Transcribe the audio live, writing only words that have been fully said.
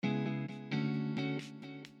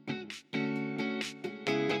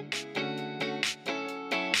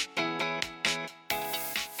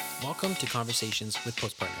Welcome to Conversations with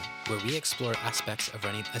Postpartner, where we explore aspects of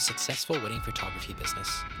running a successful wedding photography business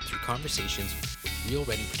through conversations with real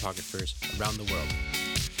wedding photographers around the world.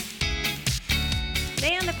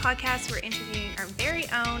 Today on the podcast, we're interviewing our very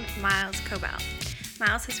own Myles Koebel.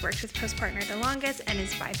 Myles has worked with Postpartner the longest and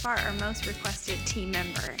is by far our most requested team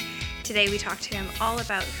member. Today we talk to him all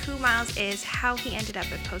about who Myles is, how he ended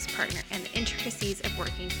up at Postpartner, and the intricacies of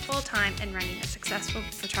working full-time and running a successful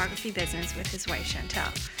photography business with his wife,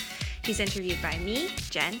 Chantel. He's interviewed by me,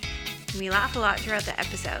 Jen, and we laugh a lot throughout the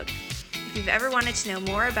episode. If you've ever wanted to know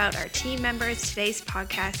more about our team members, today's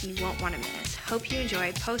podcast you won't want to miss. Hope you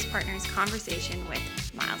enjoy Postpartner's conversation with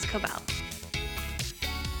Myles Koebel.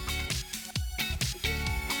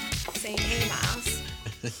 Saying hey, Myles.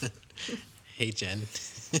 Hey, Jen.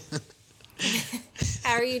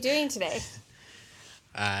 How are you doing today?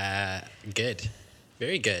 Good.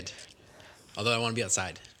 Very good. Although I want to be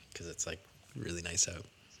outside because it's like really nice out.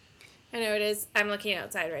 I know it is. I'm looking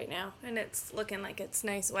outside right now, and it's looking like it's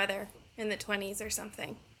nice weather in the 20s or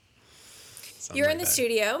something. You're in the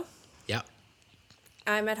studio. Yeah.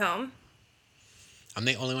 I'm at home. I'm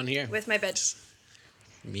the only one here. With my bed. Just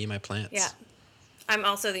me and my plants. Yeah. I'm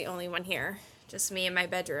also the only one here. Just me in my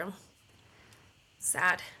bedroom.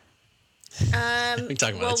 Sad. We're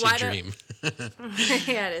talking about it's your dream.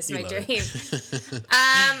 Yeah, it is my dream. It.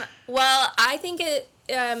 Well, I think it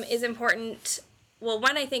is important. Well,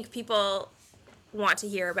 one, I think people want to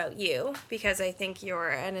hear about you because I think you're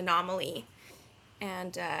an anomaly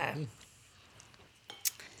and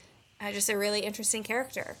just a really interesting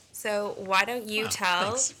character. So why don't you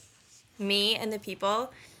tell me and the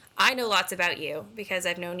people? I know lots about you because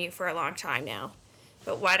I've known you for a long time now.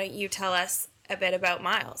 But why don't you tell us a bit about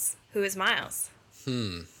Myles? Who is Myles?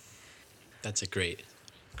 That's a great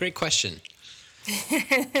question.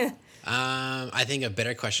 I think a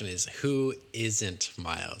better question is, who isn't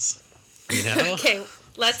Myles? You know? Okay,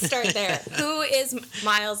 let's start there. Who is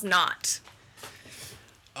Myles not?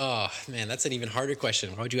 Oh, man, that's an even harder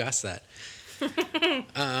question. Why would you ask that?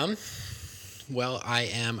 Well, I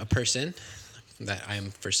am a person that I am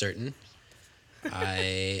for certain.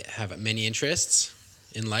 I have many interests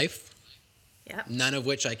in life. Yep. None of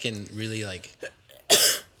which I can really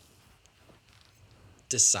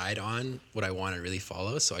decide on what I want to really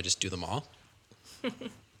follow, so I just do them all.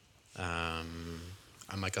 I'm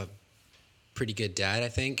like a pretty good dad, I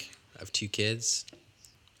think. I have 2 kids.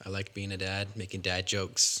 I like being a dad, making dad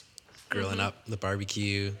jokes, grilling up the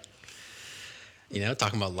barbecue,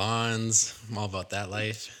 talking about lawns. I'm all about that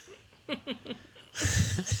life.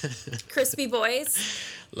 Crispy boys.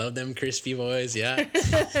 Love them crispy boys, yeah.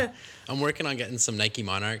 I'm working on getting some Nike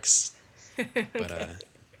Monarchs, but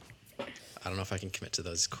I don't know if I can commit to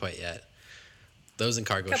those quite yet. Those and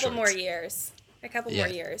cargo shorts. A couple more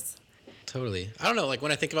years. Totally. I don't know. Like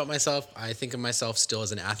when I think about myself, I think of myself still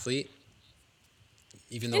as an athlete,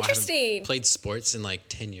 even though I haven't played sports in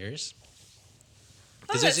 10 years.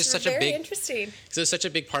 Because it's just interesting. Because it was such a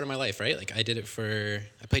big part of my life, right? Like I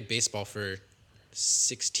played baseball for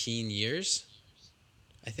 16 years,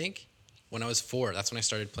 I think. When I was 4, that's when I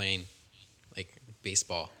started playing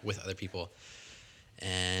baseball with other people.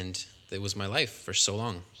 And it was my life for so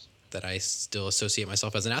long that I still associate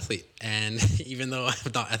myself as an athlete. And even though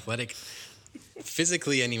I'm not athletic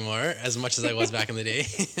physically anymore, as much as I was back in the day,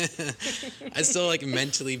 I still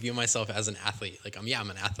mentally view myself as an athlete. I'm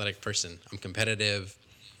an athletic person. I'm competitive.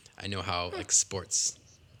 I know how sports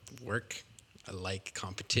work. I like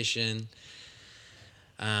competition.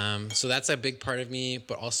 So that's a big part of me,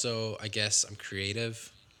 but also I guess I'm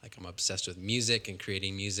creative. I'm obsessed with music and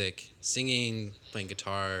creating music, singing, playing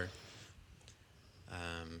guitar.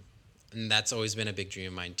 And that's always been a big dream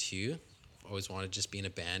of mine too. I've always wanted to just be in a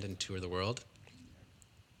band and tour the world.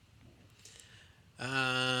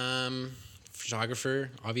 Photographer,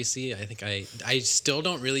 obviously. I think I still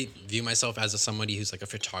don't really view myself as somebody who's a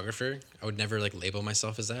photographer. I would never label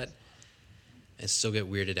myself as that. I still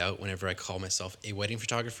get weirded out whenever I call myself a wedding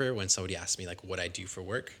photographer when somebody asks me what I do for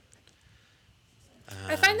work.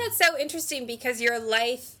 I find that so interesting because your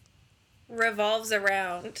life revolves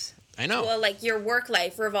around... I know. Well, your work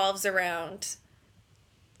life revolves around...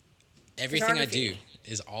 Everything I do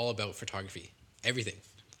is all about photography. Everything.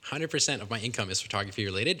 100% of my income is photography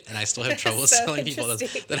related, and I still have trouble telling people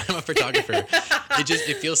that I'm a photographer.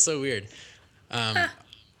 It feels so weird.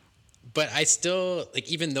 But I still,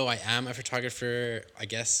 even though I am a photographer, I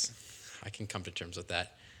guess I can come to terms with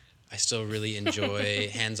that. I still really enjoy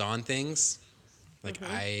hands-on things.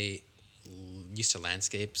 I used to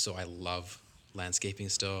landscape, so I love landscaping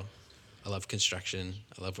still. I love construction.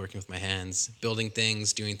 I love working with my hands, building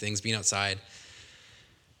things, doing things, being outside.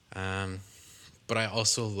 but I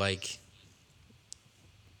also like,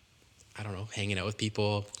 I don't know, hanging out with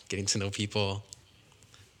people, getting to know people.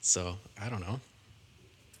 So I don't know.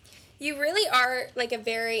 You really are like a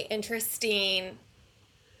very interesting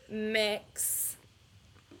mix,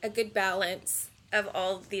 a good balance of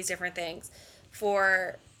all of these different things.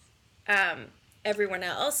 For um, everyone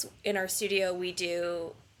else in our studio, we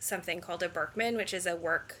do something called a Berkman, which is a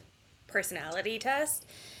work personality test.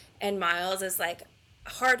 And Miles is like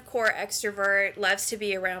hardcore extrovert, loves to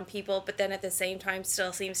be around people, but then at the same time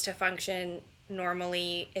still seems to function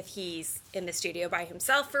normally if he's in the studio by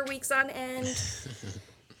himself for weeks on end.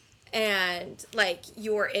 And like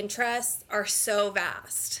your interests are so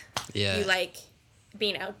vast. Yeah. You like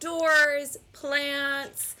being outdoors,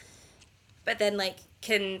 plants, but then like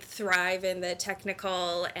can thrive in the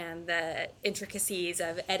technical and the intricacies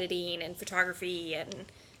of editing and photography and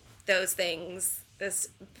those things. This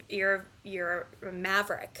you're a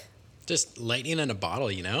maverick. Just lightning in a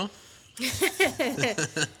bottle, you know?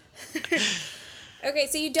 Okay,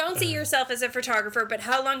 so you don't see yourself as a photographer, but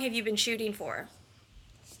how long have you been shooting for?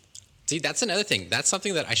 See, that's another thing. That's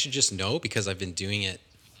something that I should just know because I've been doing it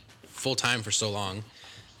full time for so long.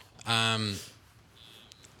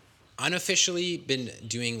 Unofficially been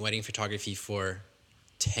doing wedding photography for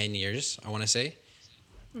 10 years, I want to say,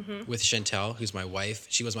 with Chantel, who's my wife.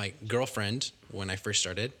 She was my girlfriend when I first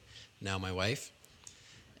started, now my wife.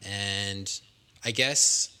 And I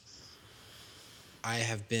guess I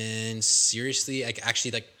have been seriously, like,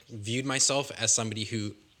 actually, like, viewed myself as somebody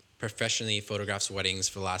who professionally photographs weddings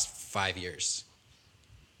for the last 5 years.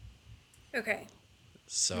 Okay.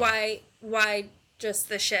 So, Why just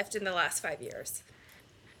the shift in the last 5 years?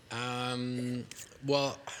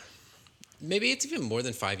 well, maybe it's even more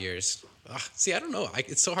than 5 years. See, I don't know.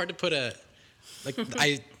 It's so hard to put a, like,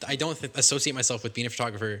 I don't associate myself with being a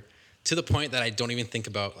photographer to the point that I don't even think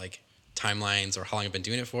about, like, timelines or how long I've been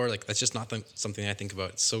doing it for. Like, that's just not something I think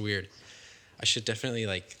about. It's so weird. I should definitely,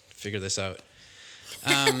 like, figure this out.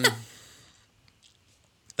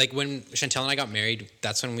 Like, when Chantel and I got married,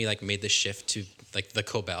 that's when we, like, made the shift to, like, the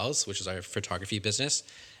Koebels, which is our photography business.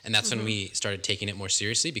 And that's when we started taking it more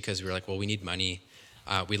seriously because we were like, well, we need money.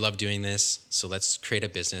 We love doing this. So let's create a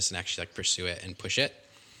business and actually, like, pursue it and push it.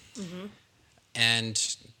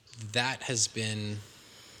 And that has been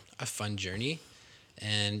a fun journey.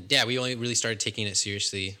 And yeah, we only really started taking it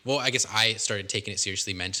seriously. Well, I guess I started taking it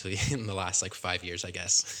seriously mentally in the last, like, 5 years, I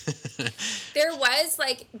guess. There was,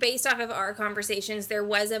 like, based off of our conversations, there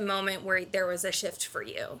was a moment where there was a shift for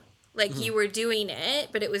you. Like, you were doing it,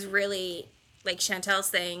 but it was really, like Chantel's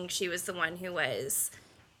saying, she was the one who was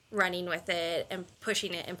running with it and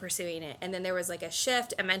pushing it and pursuing it. And then there was, like, a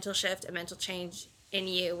shift, a mental change in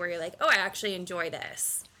you where you're like, oh, I actually enjoy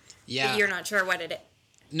this. Yeah. But you're not sure what it is.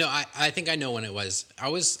 No, I think I know when it was. I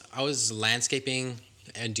was landscaping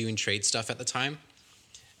and doing trade stuff at the time.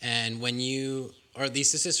 And when you, or at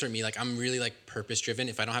least this is for me, like, I'm really, like, purpose driven.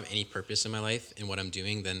 If I don't have any purpose in my life in what I'm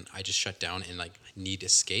doing, then I just shut down and, like, need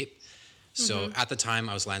escape. So at the time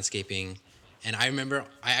I was landscaping, and I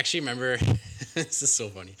actually remember, this is so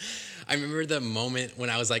funny. I remember the moment when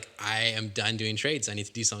I was like, I am done doing trades. I need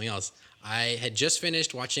to do something else. I had just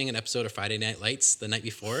finished watching an episode of Friday Night Lights the night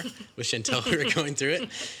before with Chantel. We were going through it,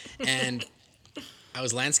 and I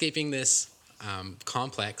was landscaping this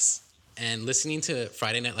complex and listening to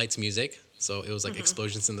Friday Night Lights music. So it was like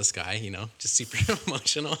explosions in the sky, you know, just super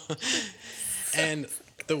emotional. And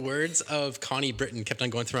the words of Connie Britton kept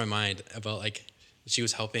on going through my mind about, like, she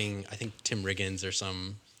was helping, I think, Tim Riggins or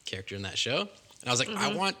some character in that show. And I was like,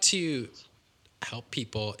 I want to help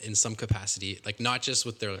people in some capacity, like, not just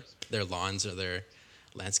with their lawns or their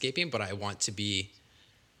landscaping, but I want to be,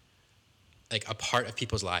 like, a part of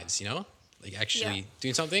people's lives, you know, like, actually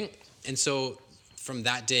doing something. And so from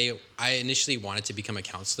that day, I initially wanted to become a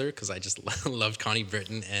counselor because I just loved Connie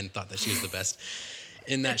Britton and thought that she was the best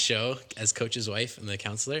in that show as Coach's wife and the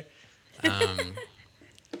counselor.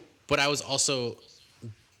 But I was also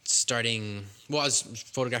I was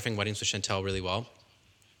photographing weddings with Chantel really well.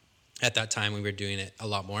 At that time, we were doing it a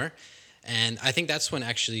lot more. And I think that's when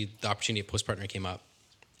actually the opportunity at Post Partner came up.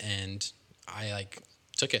 And I, like,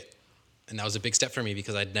 took it. And that was a big step for me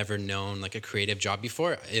because I'd never known, like, a creative job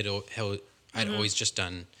before. I'd always just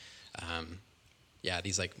done,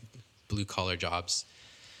 these, like, blue collar jobs.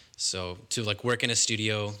 So to, like, work in a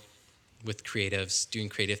studio with creatives, doing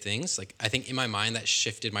creative things, like, I think in my mind that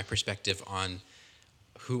shifted my perspective on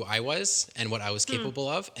who I was and what I was capable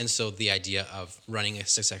of. And so the idea of running a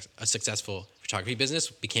successful photography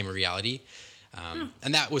business became a reality.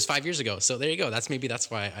 And that was 5 years ago. So there you go. That's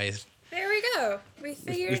why There we go. We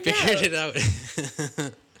figured it out.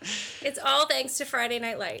 It's all thanks to Friday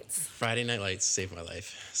Night Lights. Friday Night Lights saved my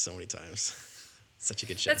life so many times. Such a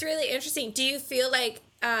good show. That's really interesting. Do you feel like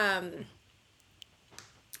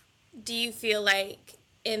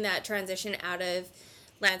in that transition out of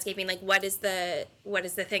landscaping, like what is the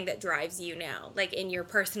thing that drives you now, like in your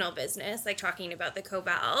personal business, like talking about the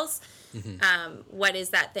Koebels? What is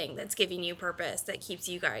that thing that's giving you purpose that keeps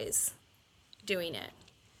you guys doing it?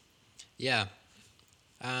 Yeah.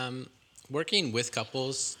 Working with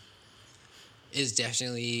couples is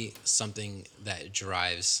definitely something that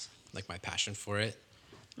drives like my passion for it.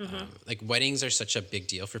 Like weddings are such a big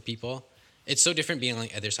deal for people. It's so different being on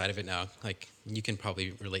the other side of it now. Like you can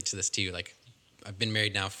probably relate to this too. Like I've been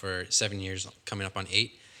married now for 7 years, coming up on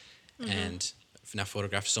 8, and I've now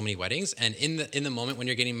photographed so many weddings. And in the moment when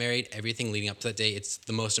you're getting married, everything leading up to that day, it's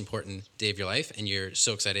the most important day of your life, and you're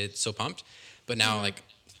so excited, so pumped. But now, like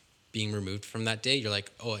being removed from that day, you're like,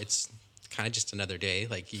 oh, it's kind of just another day.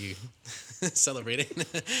 Like you celebrating.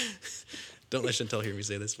 Don't let Chantel hear me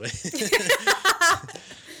say this way.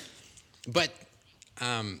 But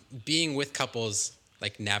being with couples,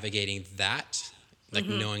 like navigating that, like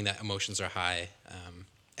knowing that emotions are high,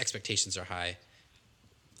 expectations are high,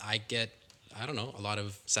 I don't know, a lot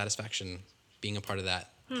of satisfaction being a part of that.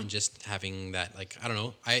 And just having that, like, I don't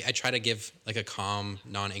know, I try to give like a calm,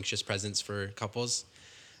 non-anxious presence for couples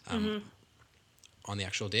on the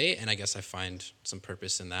actual day. And I guess I find some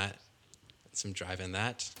purpose in that, some drive in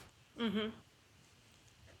that. I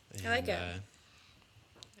like it.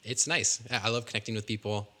 It's nice. Yeah, I love connecting with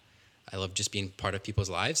people. I love just being part of people's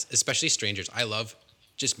lives, especially strangers. I love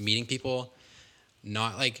just meeting people,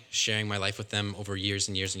 not like sharing my life with them over years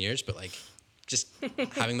and years and years, but like just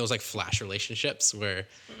having those like flash relationships where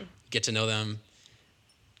you get to know them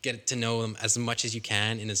as much as you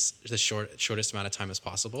can in the shortest amount of time as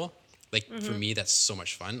possible. Like for me, that's so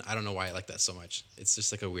much fun. I don't know why I like that so much. It's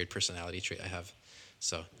just like a weird personality trait I have.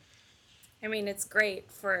 So I mean, it's great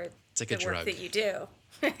for it's like the a work drug. that you do.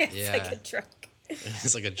 It's like a drug.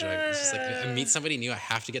 It's like a drug. It's just like I meet somebody new, I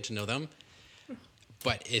have to get to know them.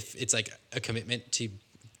 But if it's like a commitment to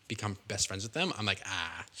become best friends with them, I'm like,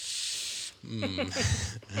 I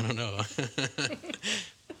don't know.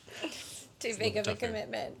 Too big of a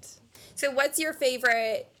commitment. So what's your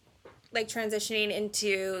favorite, like transitioning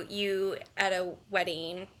into you at a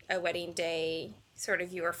wedding day, sort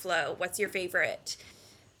of your flow? What's your favorite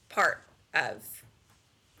part of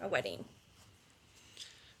a wedding?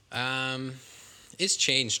 It's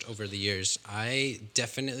changed over the years. I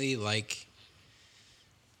definitely like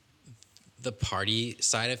the party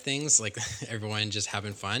side of things, like everyone just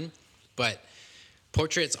having fun. But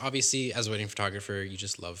portraits, obviously, as a wedding photographer, you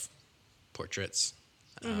just love portraits.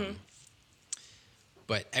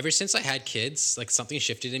 But ever since I had kids, like something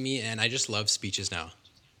shifted in me, and I just love speeches now.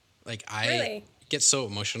 Like I Really? get so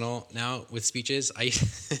emotional now with speeches.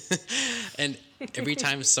 And every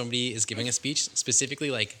time somebody is giving a speech,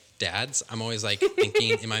 specifically like dads, I'm always like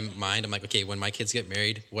thinking in my mind, I'm like, okay, when my kids get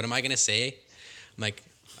married, what am I gonna say? I'm like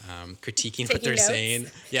critiquing what they're notes? saying.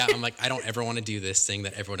 Yeah, I'm like, I don't ever want to do this thing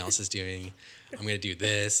that everyone else is doing. I'm gonna do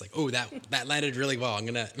this. Like, oh, that landed really well. I'm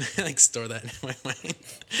gonna like store that in my mind.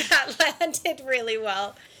 That landed really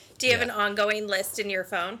well. Do you have Yeah. an ongoing list in your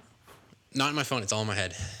phone? Not in my phone. It's all in my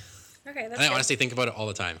head. Okay, that's And I good. honestly think about it all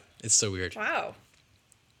the time. It's so weird. Wow.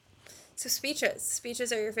 So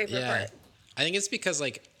speeches are your favorite Yeah. part. I think it's because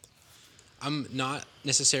like I'm not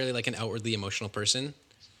necessarily like an outwardly emotional person,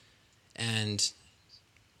 and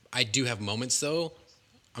I do have moments though.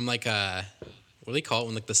 I'm like what do they call it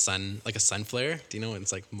when like the sun, like a sun flare? Do you know when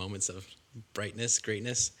it's like moments of brightness,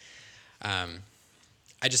 greatness? I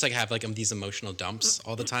just like have like these emotional dumps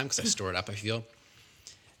all the time because I store it up. I feel,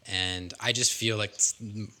 and I just feel like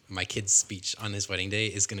my kid's speech on his wedding day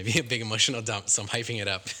is going to be a big emotional dump, so I'm hyping it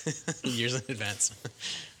up years in advance.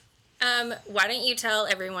 Why don't you tell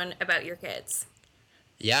everyone about your kids?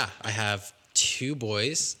 Yeah, I have 2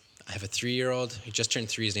 boys. I have a 3-year-old who just turned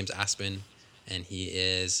 3. His name's Aspen, and he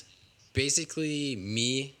is basically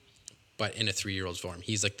me, but in a 3-year-old's form.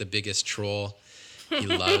 He's like the biggest troll. He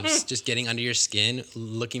loves just getting under your skin,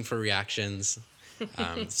 looking for reactions.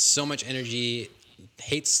 So much energy,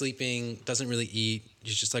 hates sleeping, doesn't really eat.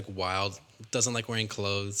 He's just like wild, doesn't like wearing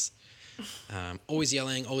clothes. Always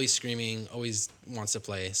yelling, always screaming, always wants to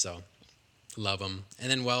play. So love him.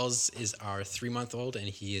 And then Wells is our 3-month-old, and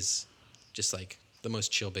he is just like the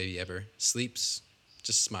most chill baby ever. Sleeps,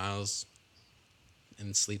 just smiles,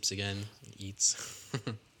 and sleeps again, eats.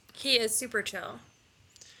 He is super chill.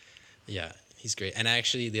 Yeah, he's great. And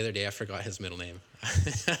actually, the other day I forgot his middle name.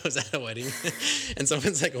 I was at a wedding, and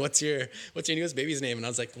someone's like, "What's your newest baby's name?" And I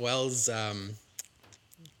was like, "Wells."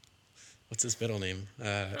 What's his middle name? Oh my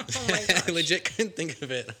I gosh. legit couldn't think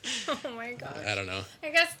of it. Oh my gosh. I don't know. I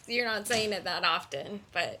guess you're not saying it that often,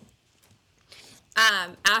 but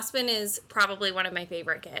Aspen is probably one of my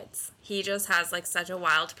favorite kids. He just has like such a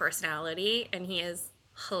wild personality, and he is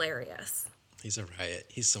hilarious. He's a riot.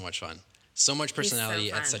 He's so much fun. So much He's so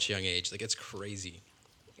personality at fun. such a young age. Like, it's crazy.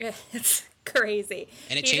 It's crazy.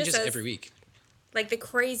 And it He just changes says, every week. like, the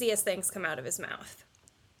craziest things come out of his mouth.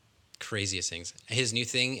 Craziest things. His new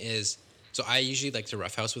thing is, so I usually like to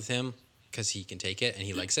roughhouse with him because he can take it and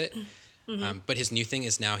he likes it. But his new thing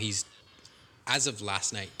is now he's, as of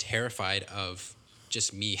last night, terrified of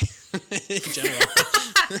just me in general.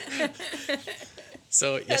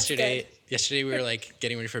 So yesterday we were like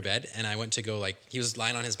getting ready for bed, and I went to go, like, he was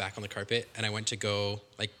lying on his back on the carpet, and I went to go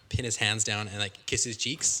like pin his hands down and like kiss his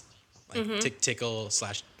cheeks, like tickle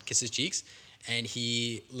 / kiss his cheeks, and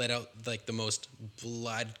he let out like the most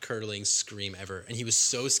blood curdling scream ever, and he was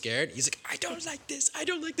so scared. He's like, I don't like this,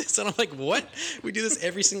 and I'm like, what? We do this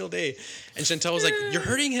every single day. And Chantel was like, you're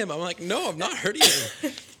hurting him. I'm like, no, I'm not hurting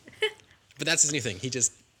him. But that's his new thing. He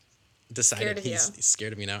just decided he's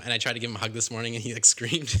scared of me now. And I tried to give him a hug this morning, and he like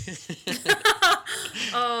screamed.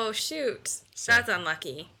 Oh, shoot. That's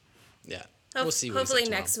unlucky. Yeah. We'll see. Hopefully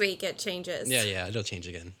next week it changes. Yeah, it'll change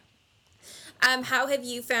again. How have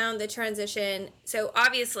you found the transition? So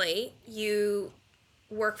obviously you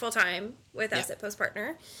work full time with us at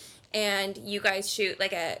Postpartner, and you guys shoot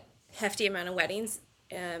like a hefty amount of weddings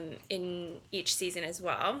in each season as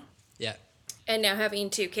well. Yeah. And now having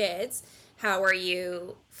 2 kids, how are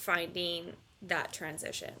you finding that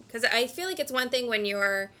transition? Because I feel like it's one thing when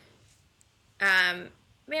you're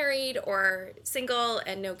married or single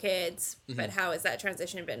and no kids, but how has that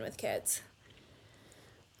transition been with kids?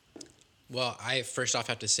 Well, I first off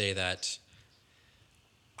have to say that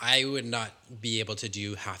I would not be able to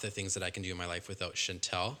do half the things that I can do in my life without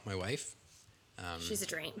Chantel, my wife. She's a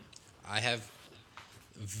dream. I have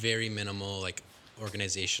very minimal like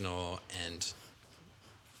organizational and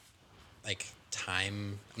like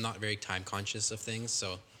time. I'm not very time conscious of things,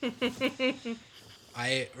 so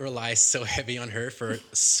I rely so heavy on her for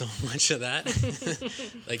so much of that.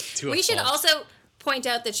 Like to a We should fault. also point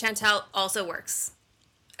out that Chantel also works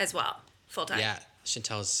as well, full time. Yeah,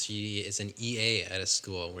 she is an EA at a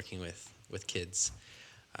school working with kids.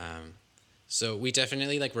 So we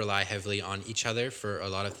definitely like rely heavily on each other for a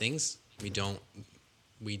lot of things.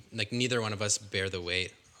 We like neither one of us bear the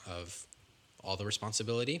weight of all the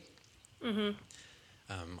responsibility.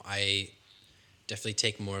 I definitely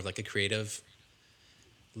take more of like a creative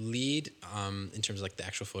lead in terms of like the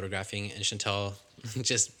actual photographing, and Chantel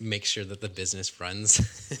just makes sure that the business runs.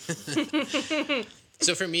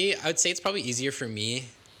 So for me, I would say it's probably easier for me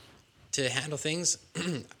to handle things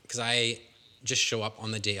because I just show up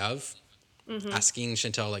on the day of, asking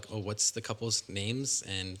Chantel like, oh, what's the couple's names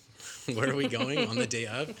and where are we going on the day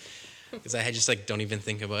of? Because I just like don't even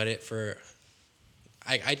think about it for.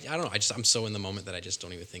 I don't know. I'm so in the moment that I just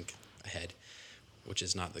don't even think ahead, which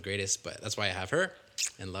is not the greatest. But that's why I have her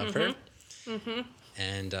and love her.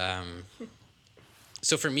 And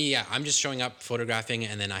so for me, yeah, I'm just showing up, photographing,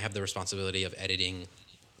 and then I have the responsibility of editing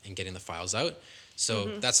and getting the files out.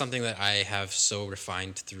 So that's something that I have so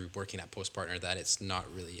refined through working at Postpartner that it's not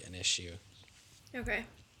really an issue. Okay.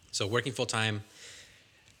 So working full time,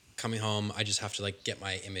 coming home, I just have to like get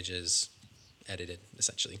my images edited,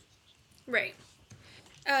 essentially. Right.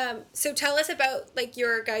 So tell us about like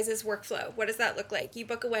your guys' workflow. What does that look like? You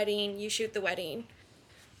book a wedding, you shoot the wedding.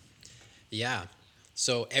 Yeah.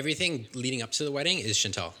 So everything leading up to the wedding is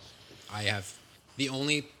Chantel. I have the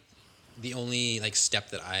only like step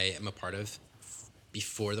that I am a part of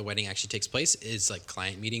before the wedding actually takes place is like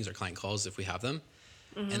client meetings or client calls if we have them.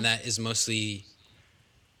 And that is mostly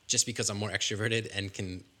just because I'm more extroverted and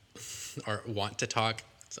can or want to talk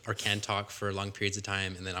or can talk for long periods of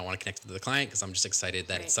time, and then I want to connect with the client because I'm just excited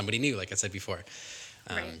that it's somebody new, like I said before.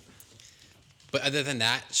 But other than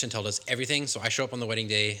that, Chantel does everything. So I show up on the wedding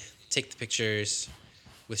day, take the pictures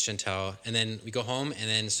with Chantel, and then we go home, and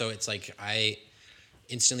then so it's like I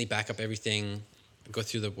instantly back up everything, go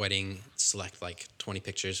through the wedding, select like 20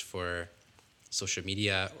 pictures for social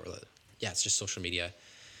media, or it's just social media,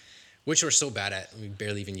 which we're so bad at. We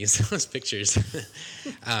barely even use those pictures.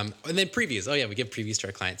 And then previews. Oh yeah, we give previews to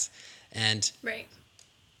our clients, and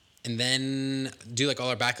then do like all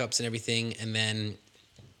our backups and everything, and then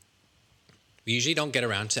we usually don't get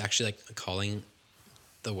around to actually like calling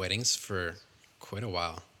the weddings for quite a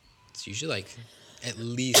while. It's usually like at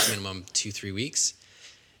least minimum 2-3 weeks,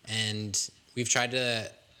 and we've tried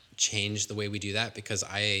to change the way we do that because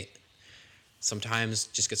I sometimes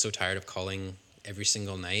just get so tired of calling every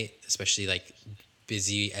single night, especially like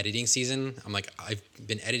busy editing season, I'm like, I've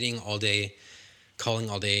been editing all day, calling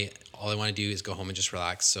all day. All I want to do is go home and just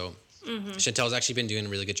relax. So Chantel's actually been doing a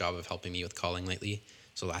really good job of helping me with calling lately.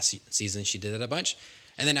 So last season she did it a bunch.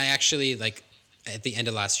 And then I actually like at the end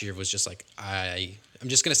of last year was just like, I'm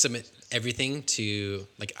just going to submit everything to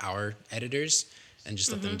like our editors and just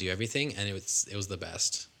let them do everything. And it was the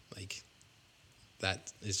best. Like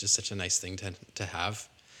that is just such a nice thing to have.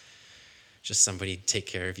 Just somebody take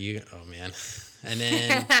care of you. Oh man. And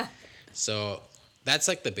then, so that's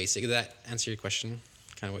like the basic. Did that answer your question?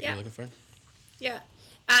 Kind of what you're looking for? Yeah.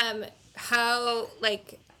 How,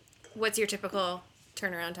 like, what's your typical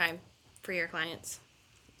turnaround time for your clients?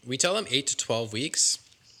 We tell them 8 to 12 weeks,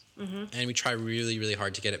 and we try really, really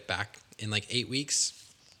hard to get it back in like 8 weeks.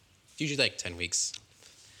 Usually like 10 weeks.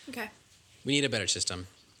 Okay. We need a better system.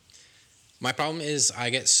 My problem is I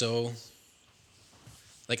get so,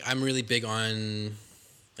 like, I'm really big on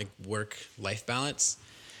like work-life balance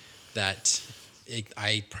that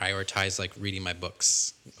I prioritize like reading my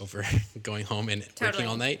books over going home and working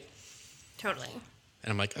all night. Totally.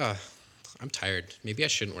 And I'm like, oh, I'm tired. Maybe I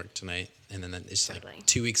shouldn't work tonight. And then it's Totally. like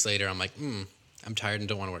 2 weeks later, I'm like, I'm tired and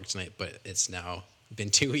don't want to work tonight. But it's now been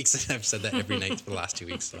 2 weeks and I've said that every night for the last 2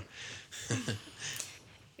 weeks. So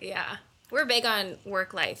Yeah. We're big on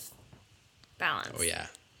work-life balance. oh yeah,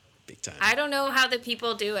 big time. I don't know how the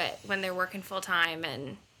people do it when they're working full-time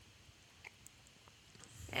and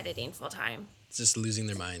editing full-time. It's just losing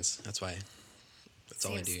their minds. That's why. That's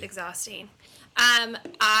all I do. Seems exhausting.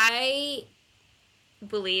 I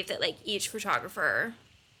believe that like each photographer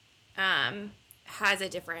has a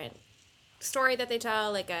different story that they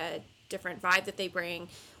tell, like a different vibe that they bring.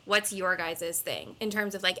 What's your guys' thing in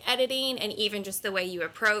terms of like editing and even just the way you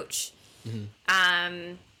approach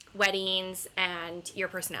weddings and your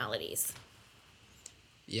personalities?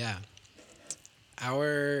 Yeah.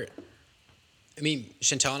 Chantel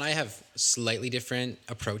and I have slightly different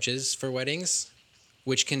approaches for weddings,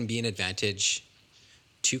 which can be an advantage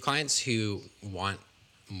to clients who want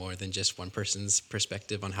more than just one person's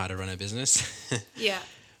perspective on how to run a business. Yeah.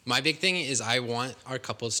 My big thing is I want our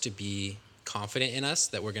couples to be confident in us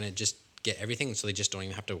that we're going to just get everything so they just don't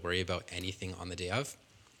even have to worry about anything on the day of.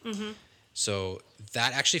 So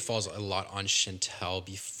that actually falls a lot on Chantel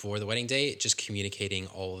before the wedding day, just communicating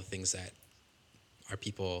all the things that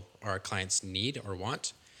our clients need or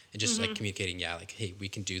want, and just like communicating, like, hey, we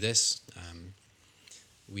can do this.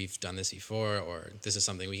 We've done this before, or this is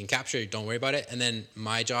something we can capture. Don't worry about it. And then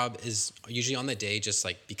my job is usually on the day, just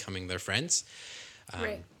like becoming their friends.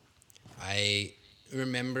 Right. I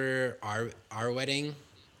remember our wedding.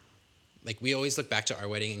 Like we always look back to our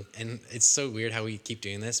wedding, and it's so weird how we keep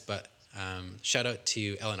doing this. But shout out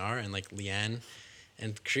to Eleanor and like Leanne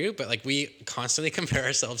and crew. But like we constantly compare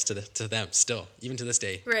ourselves to them still, even to this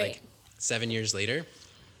day. Right. Like 7 years later,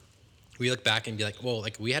 we look back and be like, well,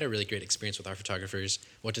 like we had a really great experience with our photographers.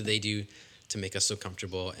 What did they do to make us so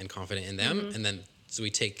comfortable and confident in them? And then so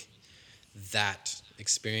we take that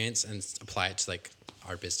experience and apply it to like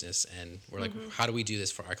our business, and we're like, how do we do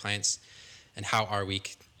this for our clients, and how are we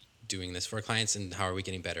doing this for our clients, and how are we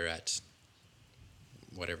getting better at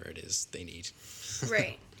whatever it is they need?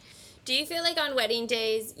 Right. Do you feel like on wedding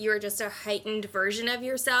days you're just a heightened version of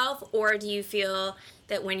yourself, or do you feel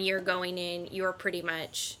that when you're going in you're pretty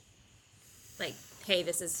much like, hey,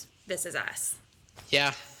 this is us?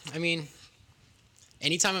 Yeah, I mean,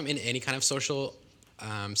 anytime I'm in any kind of social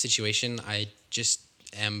situation, I just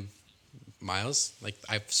am Myles. Like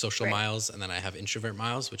I have social Right. Myles, and then I have introvert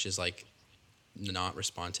Myles, which is like not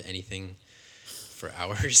respond to anything for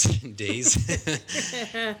hours and days.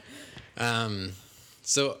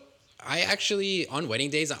 So I actually, on wedding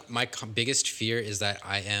days, my biggest fear is that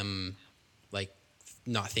I am like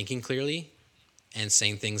not thinking clearly and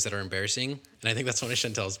saying things that are embarrassing. And I think that's one of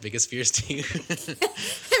Chantel's biggest fears too.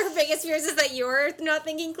 Her biggest fears is that you're not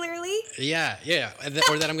thinking clearly? Yeah.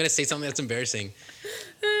 Or that I'm going to say something that's embarrassing.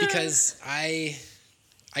 Because I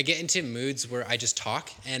get into moods where I just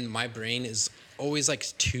talk, and my brain is always like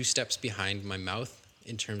 2 steps behind my mouth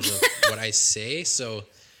in terms of what I say. So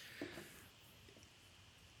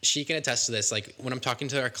she can attest to this. Like when I'm talking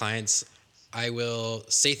to our clients, I will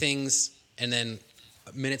say things, and then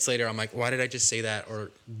minutes later, I'm like, why did I just say that?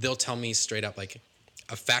 Or they'll tell me straight up like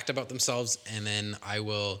a fact about themselves, and then I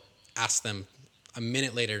will ask them a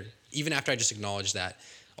minute later, even after I just acknowledge that,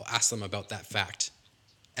 I'll ask them about that fact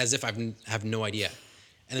as if I have no idea.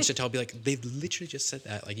 And then Chantel will be like, they literally just said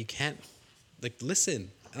that. Like, you can't, like, listen.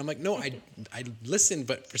 And I'm like, no, I listened,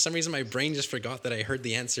 but for some reason my brain just forgot that I heard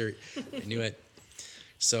the answer. I knew it.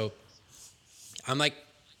 So I'm like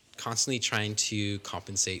constantly trying to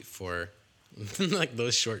compensate for like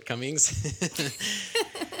those shortcomings.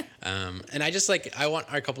 And I just like I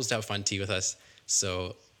want our couples to have fun too with us.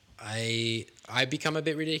 So I become a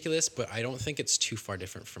bit ridiculous, but I don't think it's too far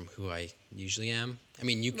different from who I usually am. I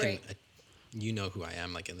mean, you can Right. you know who I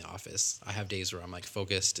am like in the office. I have days where I'm like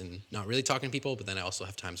focused and not really talking to people, but then I also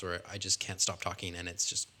have times where I just can't stop talking and it's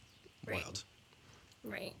just Right. wild.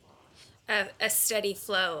 Right. A steady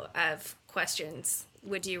flow of questions.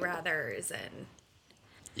 Would you rather's and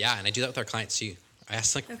Yeah, and I do that with our clients too. I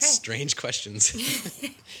ask like Okay. strange questions.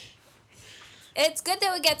 it's good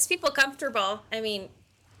though. It gets people comfortable. I mean,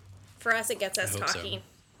 for us, it gets I us hope so. talking.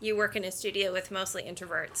 You work in a studio with mostly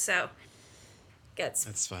introverts, so gets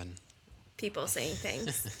That's fun. people saying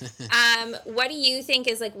things. What do you think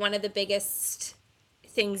is like one of the biggest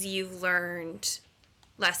things you've learned,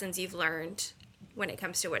 lessons you've learned when it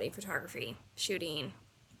comes to wedding photography, shooting,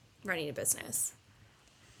 running a business?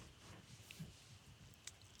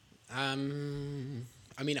 I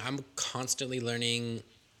mean, I'm constantly learning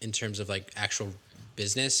in terms of like actual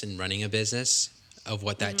business and running a business of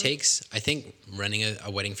what that takes. I think running a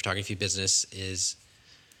wedding photography business is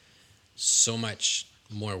so much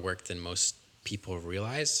more work than most people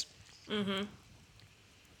realize.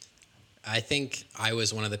 I think I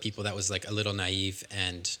was one of the people that was like a little naive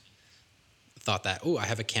and thought that, oh, I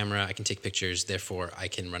have a camera, I can take pictures, therefore I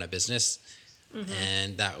can run a business.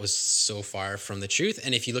 And that was so far from the truth.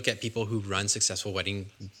 And if you look at people who run successful wedding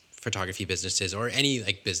photography businesses or any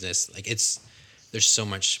like business, like there's so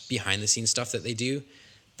much behind the scenes stuff that they do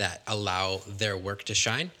that allow their work to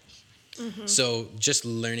shine. So just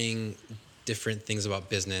learning different things about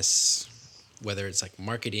business, whether it's like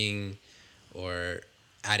marketing or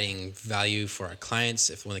adding value for our clients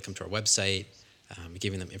if when they come to our website,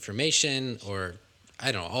 giving them information or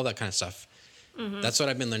I don't know, all that kind of stuff. That's what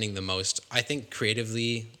I've been learning the most. I think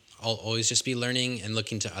creatively, I'll always just be learning and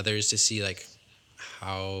looking to others to see like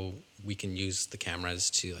how we can use the cameras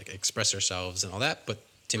to like express ourselves and all that. But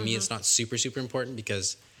to me, it's not super, super important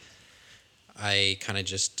because I kind of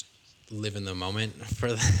just live in the moment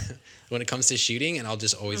for when it comes to shooting, and I'll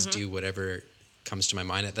just always do whatever comes to my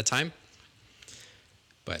mind at the time.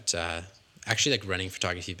 But actually, like running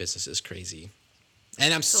photography business is crazy.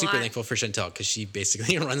 And I'm a super lot. thankful for Chantel because she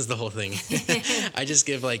basically runs the whole thing. I just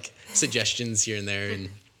give like suggestions here and there, and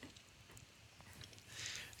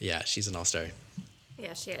yeah, she's an all-star.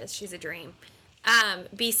 Yeah, she is. She's a dream.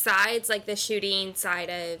 Besides like the shooting side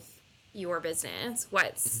of your business,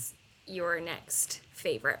 what's your next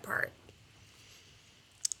favorite part?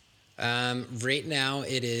 Right now,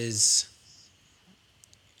 it is.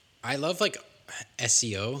 I love like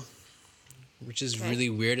SEO, which is Okay. really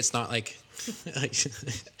weird. It's not like. This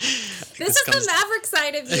is the Maverick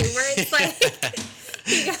side of you, where it's like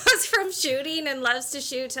he goes from shooting and loves to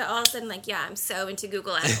shoot to all of a sudden like, yeah, I'm so into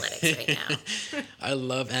Google Analytics right now. I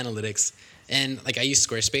love analytics, and like I use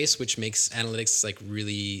Squarespace, which makes analytics like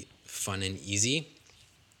really fun and easy.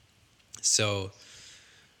 So,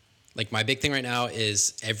 like my big thing right now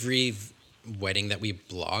is every wedding that we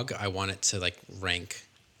blog, I want it to like rank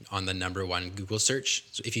on the number one Google search.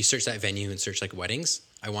 So if you search that venue and search like weddings,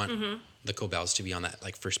 I want the Koebels to be on that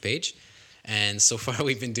like first page. And so far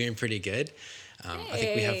we've been doing pretty good. I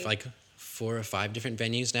think we have Hey. like 4 or 5 different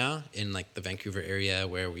venues now in like the Vancouver area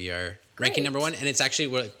where we are ranking Great. number one. And it's actually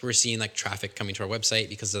we're seeing like traffic coming to our website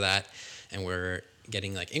because of that. And we're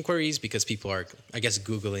getting like inquiries because people are, I guess,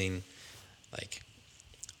 Googling like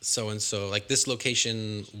so and so, like this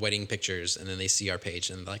location wedding pictures, and then they see our page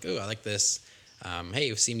and they're like, oh, I like this. Hey,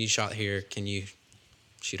 we've seen you shot here. Can you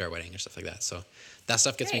shoot our wedding or stuff like that? So that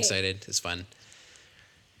stuff gets me Great. excited. It's fun.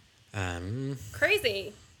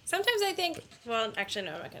 Crazy. Sometimes I think, well, actually,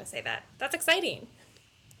 no, I'm not going to say that. That's exciting.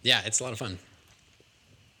 Yeah, it's a lot of fun.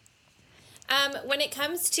 When it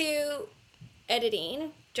comes to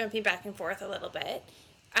editing, jumping back and forth a little bit,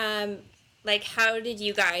 like how did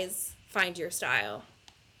you guys find your style?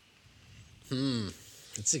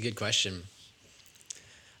 That's a good question.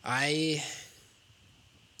 I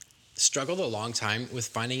struggled a long time with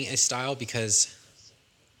finding a style because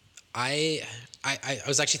I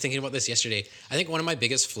was actually thinking about this yesterday. I think one of my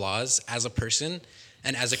biggest flaws as a person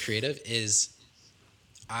and as a creative is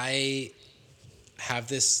I have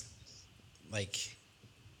this like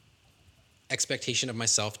expectation of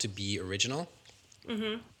myself to be original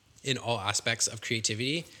in all aspects of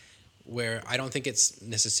creativity, where I don't think it's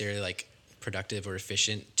necessarily like productive or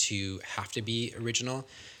efficient to have to be original.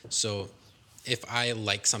 So if I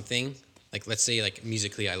like something, like let's say like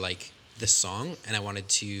musically I like this song and I wanted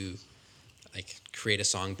to like create a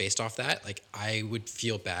song based off that, like I would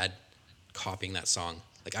feel bad copying that song.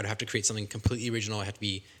 Like I'd have to create something completely original. I have to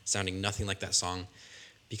be sounding nothing like that song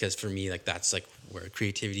because for me, like that's like where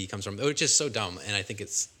creativity comes from, which is so dumb. And I think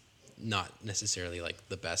it's not necessarily like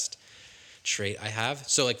the best trait I have.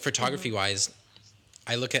 So like photography wise,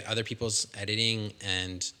 I look at other people's editing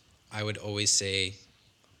and I would always say,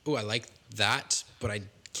 oh, I like that, but I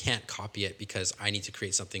can't copy it because I need to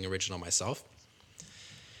create something original myself.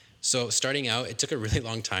 So starting out, it took a really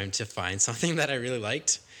long time to find something that I really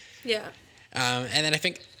liked. Yeah. And then I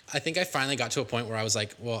think I finally got to a point where I was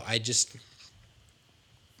like, well, I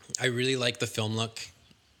really like the film look.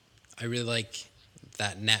 I really like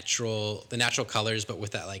the natural colors, but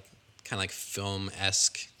with that like kind of like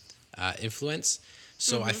film-esque influence.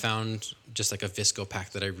 So I found just like a visco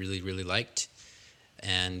pack that I really, really liked,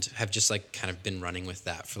 and have just like kind of been running with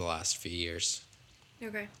that for the last few years.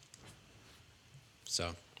 Okay.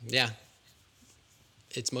 So yeah,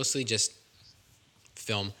 it's mostly just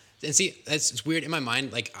film. And see, it's weird in my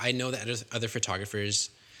mind. Like I know that other photographers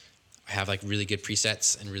have like really good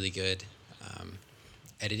presets and really good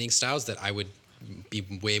editing styles that I would be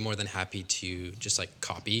way more than happy to just like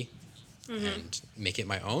copy and make it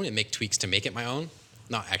my own and make tweaks to make it my own.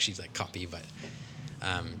 Not actually like copy,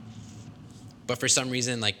 but for some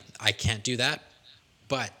reason like I can't do that.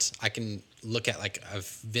 But I can look at like a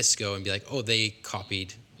visco and be like, oh, they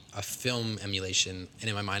copied a film emulation, and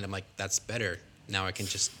in my mind I'm like, that's better. Now I can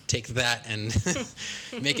just take that and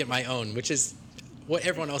make it my own, which is what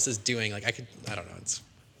everyone else is doing. Like I don't know. Does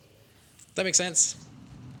that make sense?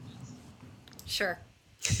 Sure.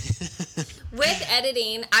 With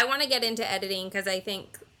editing, I want to get into editing because I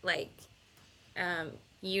think like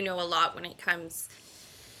you know a lot when it comes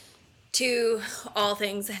to all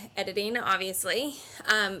things editing, obviously.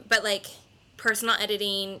 But like personal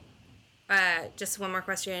editing, just one more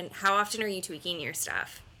question. How often are you tweaking your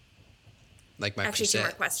stuff? Like my Actually, preset. two more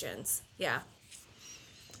questions. Yeah.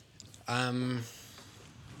 I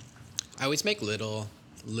always make little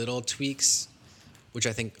tweaks, which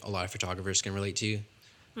I think a lot of photographers can relate to.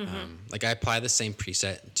 Like I apply the same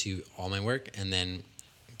preset to all my work, and then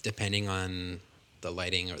depending on the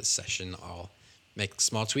lighting or the session, I'll make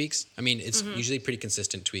small tweaks. I mean, it's usually pretty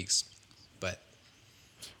consistent tweaks, but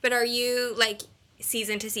But are you like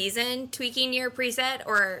season to season tweaking your preset,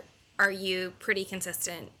 or are you pretty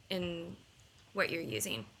consistent in what you're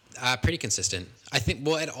using? pretty consistent. I think,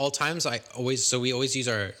 well, at all times, we always use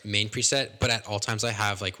our main preset, but at all times I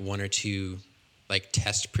have like one or two like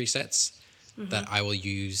test presets that I will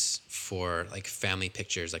use for like family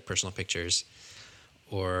pictures, like personal pictures,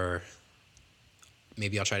 or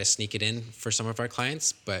maybe I'll try to sneak it in for some of our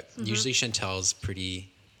clients. But usually Chantel's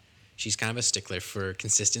she's kind of a stickler for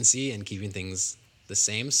consistency and keeping things the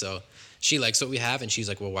same. So she likes what we have, and she's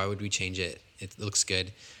like, well, why would we change it? It looks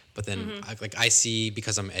good. But then I see,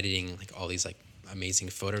 because I'm editing like all these like amazing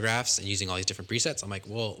photographs and using all these different presets, I'm like,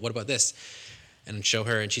 well, what about this? And show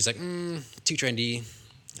her, and she's like, too trendy.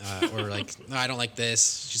 Or like, no, I don't like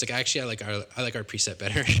this. She's like, actually, I like our preset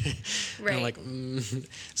better. And I'm Right. like,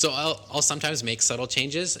 So I'll sometimes make subtle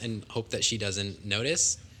changes and hope that she doesn't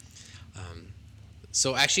notice.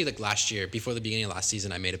 So actually, like last year, before the beginning of last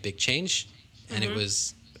season, I made a big change, and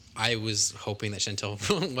I was hoping that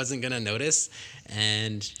Chantel wasn't gonna notice,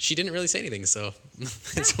 and she didn't really say anything. So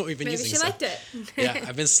that's what we've been Maybe using. she So, liked it. yeah,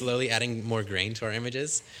 I've been slowly adding more grain to our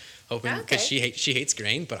images, hoping, because Okay. she hates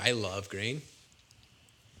grain, but I love grain.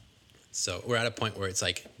 So we're at a point where it's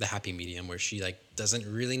like the happy medium, where she like doesn't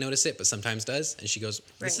really notice it, but sometimes does, and she goes,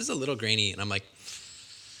 "This Right. is a little grainy," and I'm like,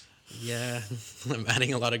 "Yeah, I'm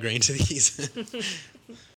adding a lot of grain to these."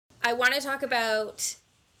 I want to talk about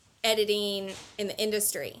editing in the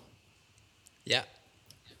industry, Yeah,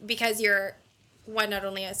 because you're not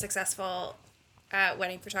only a successful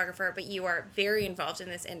wedding photographer, but you are very involved in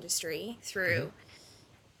this industry through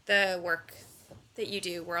the work that you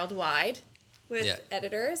do worldwide with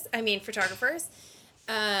photographers.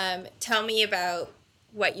 Tell me about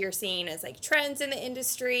what you're seeing as like trends in the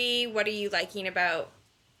industry. What are you liking about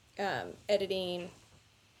editing?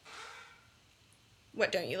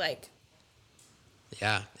 What don't you like?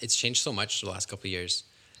 yeah, it's changed so much the last couple of years.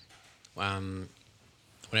 When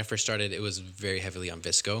I first started, it was very heavily on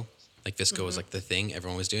visco. Like visco was like the thing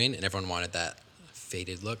everyone was doing, and everyone wanted that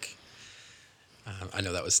faded look. I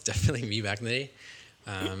know that was definitely me back in the day.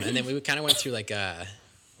 And then we kind of went through like it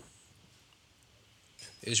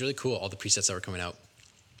was really cool, all the presets that were coming out.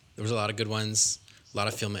 There was a lot of good ones, a lot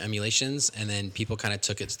of film emulations, and then people kind of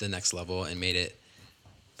took it to the next level and made it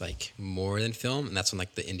like more than film. And that's when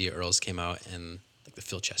like the India Earls came out, and like the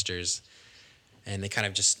Phil Chesters, and they kind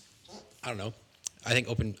of just, I don't know, I think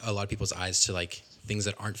opened a lot of people's eyes to like things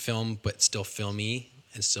that aren't film but still filmy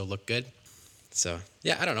and still look good. So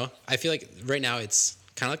yeah, I don't know. I feel like right now it's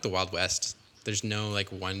kind of like the Wild West. There's no like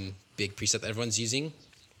one big preset that everyone's using,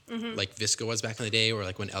 like Visco was back in the day, or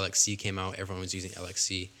like when LXC came out, everyone was using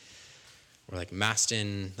LXC, or like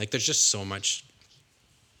Maston. Like there's just so much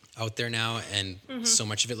out there now, and so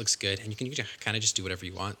much of it looks good, and you can kind of just do whatever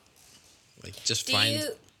you want. Like just Do find. you?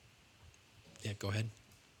 Yeah, go ahead.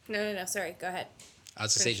 No. Sorry. Go ahead. I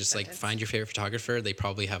was gonna say, Finish just your like sentence. find your favorite photographer. They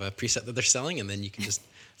probably have a preset that they're selling, and then you can just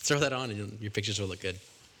throw that on, and your pictures will look good.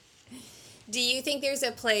 Do you think there's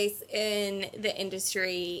a place in the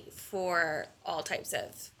industry for all types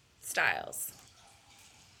of styles?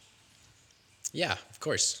 Yeah, of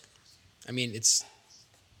course. I mean, it's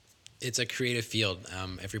a creative field.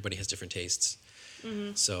 Everybody has different tastes.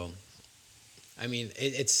 So, I mean,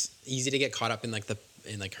 it's easy to get caught up in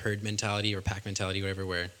like herd mentality or pack mentality, whatever,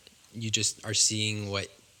 where you just are seeing what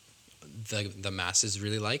the masses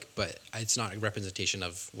really like, but it's not a representation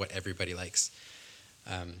of what everybody likes.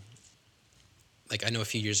 Like I know a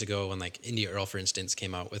few years ago when like India Earl, for instance,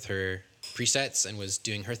 came out with her presets and was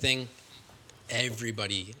doing her thing,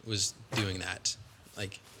 everybody was doing that.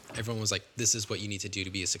 Like everyone was like, "This is what you need to do to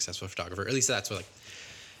be a successful photographer." Or at least that's what like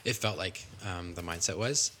it felt like the mindset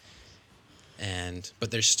was.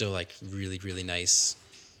 But there's still like really really nice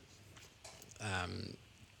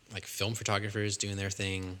like film photographers doing their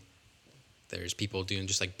thing. There's people doing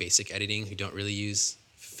just like basic editing who don't really use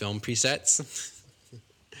film presets.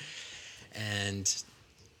 And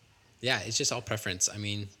yeah, it's just all preference. I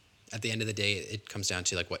mean, at the end of the day, it comes down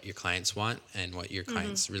to like what your clients want and what your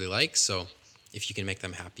clients really like. So if you can make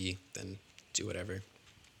them happy, then do whatever.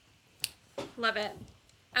 Love it.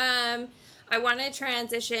 I want to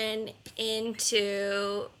transition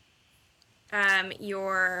into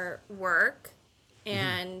your work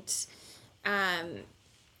and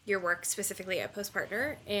your work specifically at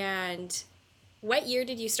Postpartner. And what year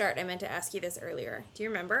did you start? I meant to ask you this earlier. Do you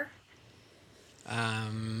remember?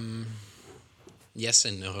 Yes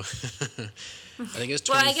and no. I think it was 2015.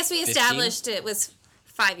 Well, I guess we established it was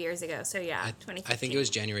 5 years ago. So yeah, 2015. I think it was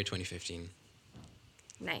January 2015.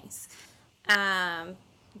 Nice.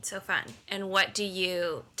 It's so fun. And what do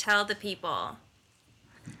you tell the people?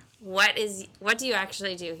 What do you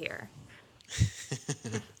actually do here?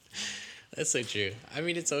 That's so true. I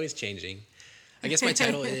mean, it's always changing. I guess my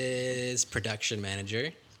title is production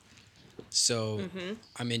manager. So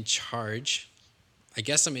I'm in charge. I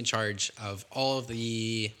guess I'm in charge of all of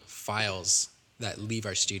the files that leave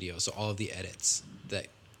our studio. So all of the edits that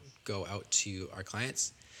go out to our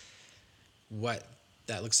clients. What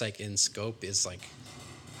that looks like in scope is like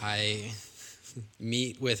I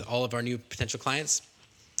meet with all of our new potential clients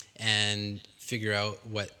and figure out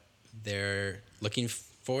what they're looking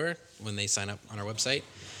for when they sign up on our website.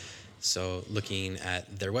 So looking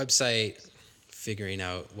at their website, figuring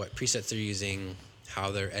out what presets they're using,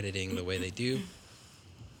 how they're editing the way they do,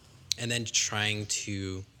 and then trying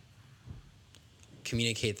to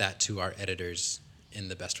communicate that to our editors in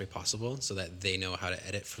the best way possible so that they know how to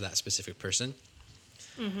edit for that specific person.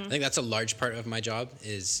 I think that's a large part of my job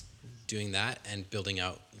is doing that and building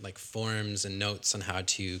out like forms and notes on how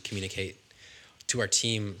to communicate to our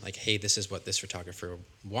team like, hey, this is what this photographer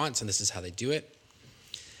wants and this is how they do it.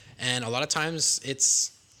 And a lot of times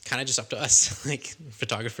it's kind of just up to us. Like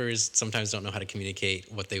photographers sometimes don't know how to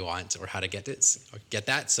communicate what they want or how to get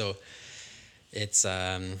that. So it's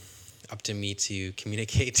up to me to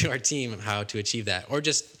communicate to our team how to achieve that, or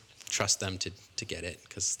just trust them to get it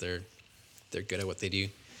because they're good at what they do.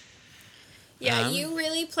 Yeah, you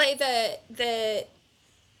really play the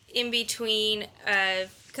in between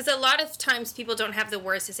of, because a lot of times people don't have the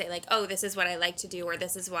words to say like, oh, this is what I like to do or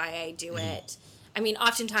this is why I do it. I mean,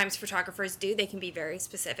 oftentimes photographers do. They can be very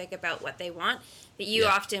specific about what they want, but you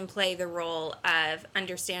often play the role of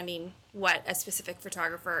understanding what a specific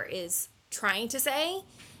photographer is trying to say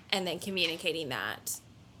and then communicating that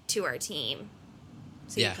to our team.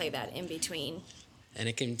 So you play that in between. And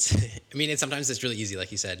it can, I mean, sometimes it's really easy,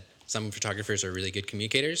 like you said. Some photographers are really good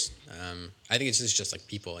communicaters. I think it's just like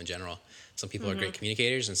people in general. Some people are great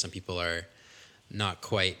communicators and some people are not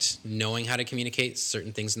quite knowing how to communicate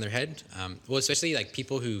certain things in their head. Well, especially like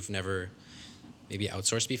people who've never maybe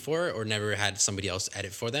outsourced before or never had somebody else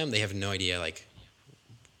edit for them. They have no idea like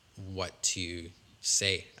what to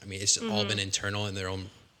say. I mean, it's all been internal in their own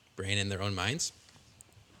brain and their own minds.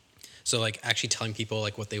 So like actually telling people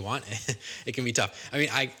like what they want, it can be tough. I mean,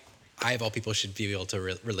 I of all people should be able to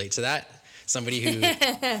relate to that. Somebody who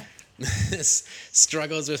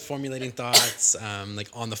struggles with formulating thoughts, like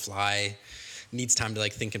on the fly, needs time to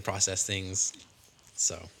like think and process things.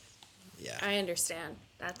 So, yeah. I understand.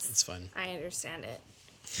 It's fun. I understand it.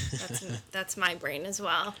 That's my brain as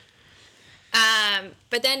well.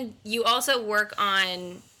 But then you also work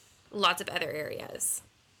on lots of other areas.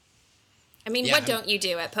 I mean, Yeah, what don't you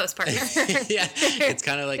do at Post Partner? yeah, it's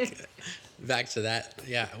kind of like back to that.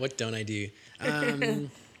 Yeah, what don't I do?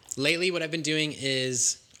 Lately, what I've been doing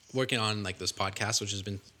is working on like those podcasts, which has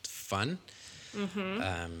been fun.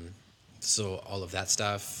 So all of that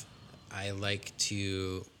stuff. I like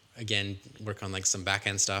to again work on like some back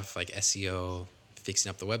end stuff like SEO, fixing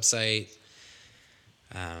up the website.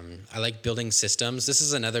 I like building systems. This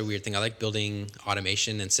is another weird thing. I like building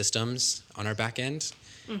automation and systems on our back end,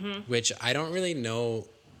 which I don't really know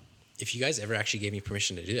if you guys ever actually gave me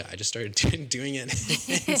permission to do that. I just started doing it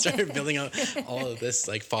and started building out all of this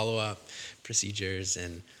like follow up procedures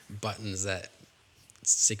and buttons that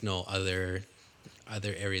signal other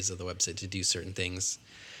areas of the website to do certain things.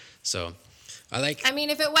 So I like. I mean,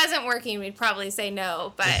 if it wasn't working, we'd probably say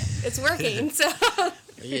no, but it's working. So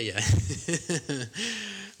Yeah.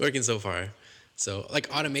 Working so far. So like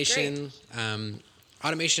automation,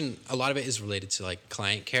 automation, a lot of it is related to like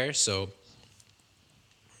client care. So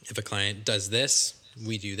if a client does this,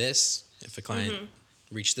 we do this. If a client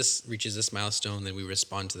reaches this milestone, then we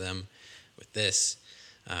respond to them with this,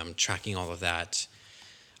 tracking all of that.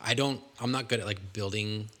 I'm not good at like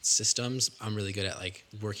building systems. I'm really good at like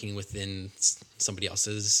working within somebody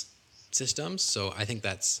else's systems. So I think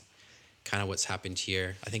that's kind of what's happened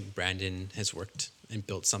here. I think Brandon has worked and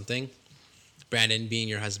built something. Brandon, being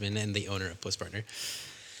your husband and the owner of Post Partner,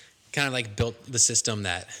 kind of like built the system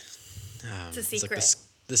that it's a it's secret. like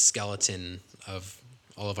the skeleton of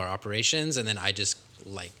all of our operations, and then I just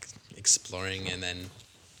like exploring and then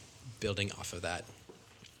building off of that.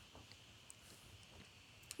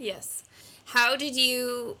 Yes. How did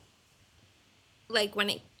you, like, when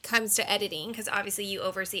it comes to editing, because obviously you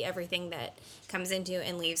oversee everything that comes into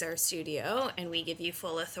and leaves our studio, and we give you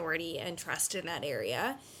full authority and trust in that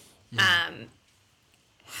area.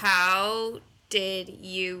 How did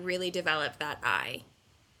you really develop that eye?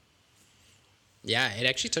 Yeah, it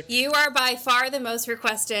actually took. You are by far the most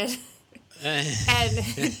requested and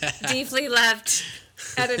deeply loved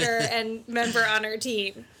editor and member on our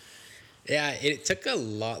team. Yeah, it took a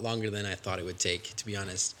lot longer than I thought it would take, to be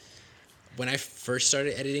honest. When I first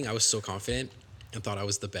started editing, I was so confident and thought I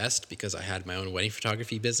was the best because I had my own wedding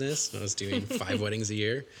photography business. I was doing 5 weddings a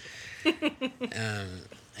year.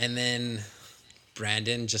 And then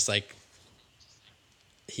Brandon just like,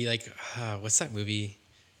 he like, what's that movie?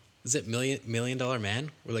 Is it Million Dollar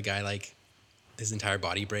Man? Where the guy like, his entire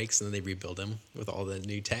body breaks and then they rebuild him with all the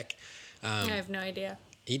new tech. I have no idea.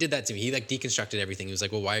 He did that to me. He like deconstructed everything. He was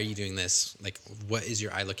like, well, why are you doing this? Like, what is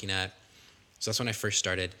your eye looking at? So that's when I first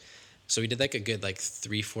started. So we did like a good like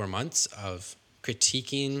 3-4 months of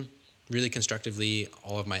critiquing really constructively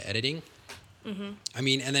all of my editing. I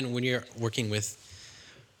mean, and then when you're working with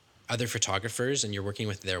other photographers and you're working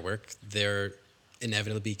with their work, they're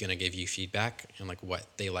inevitably going to give you feedback and like what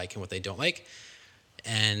they like and what they don't like.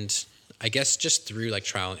 And I guess just through like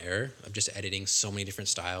trial and error of just editing so many different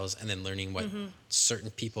styles and then learning what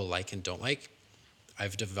certain people like and don't like,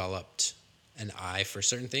 I've developed an eye for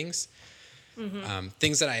certain things.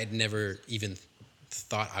 Things that I had never even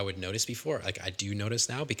thought I would notice before. Like I do notice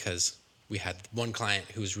now because we had one client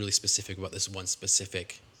who was really specific about this one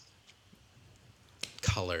specific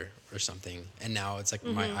color or something. And now it's like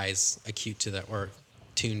my eyes acute to that or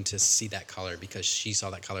tuned to see that color because she saw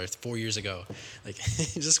that color 4 years ago. Like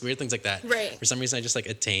just weird things like that. Right. For some reason, I just like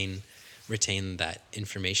retain that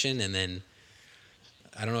information. And then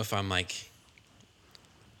I don't know if I'm like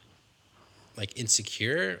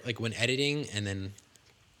insecure, like when editing, and then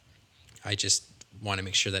I just want to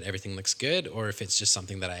make sure that everything looks good, or if it's just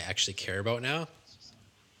something that I actually care about now.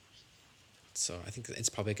 So I think it's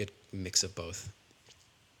probably a good mix of both.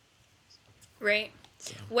 Right.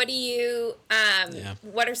 So, What do you, Yeah.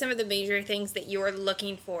 what are some of the major things that you're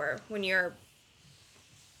looking for when you're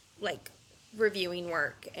like reviewing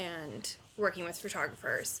work and working with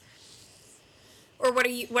photographers? Or what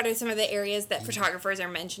are some of the areas that photographers are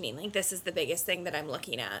mentioning? Like, this is the biggest thing that I'm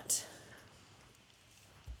looking at.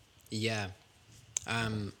 Yeah.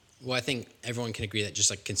 Well, I think everyone can agree that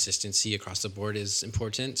just like consistency across the board is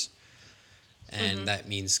important. And that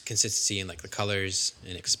means consistency in like the colors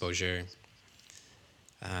and exposure.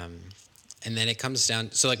 And then it comes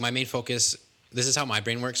down, so like my main focus, this is how my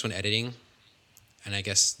brain works when editing. And I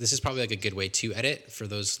guess this is probably like a good way to edit for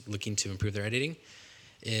those looking to improve their editing,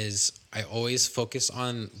 is I always focus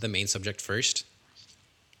on the main subject first.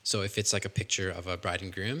 So if it's like a picture of a bride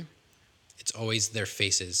and groom, it's always their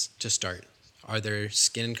faces to start. Are their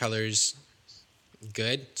skin colors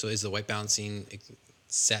good? So is the white balancing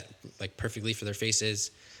set like perfectly for their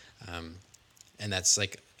faces? And that's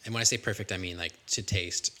like, and when I say perfect, I mean like to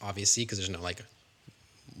taste, obviously, because there's no like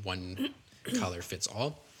one color fits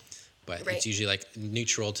all. But Right. it's usually like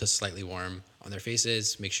neutral to slightly warm on their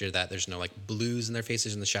faces. Make sure that there's no like blues in their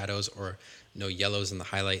faces in the shadows or no yellows in the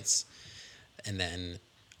highlights. And then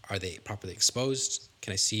are they properly exposed?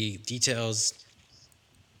 Can I see details?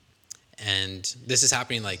 And this is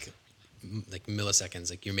happening like milliseconds.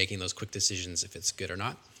 Like you're making those quick decisions if it's good or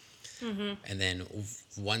not. And then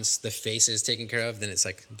once the face is taken care of, then it's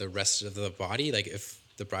like the rest of the body. Like if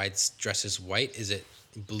the bride's dress is white, is it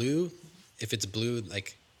blue? If it's blue,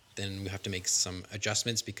 like then we have to make some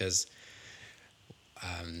adjustments because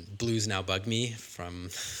blues now bug me from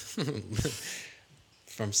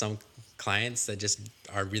from some clients that just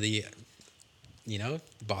are really,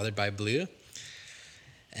 bothered by blue.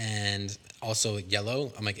 And also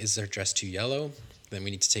yellow. I'm like, is their dress too yellow? Then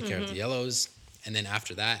we need to take care of the yellows. And then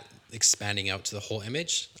after that, expanding out to the whole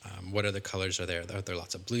image. What other colors are there? Are there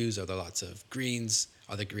lots of blues? Are there lots of greens?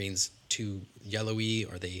 Are the greens too yellowy?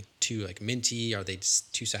 Are they too like minty? Are they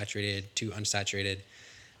just too saturated, too unsaturated?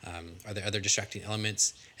 Are there other distracting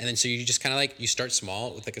elements? And then so you just kind of like, you start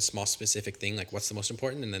small with like a small specific thing, like what's the most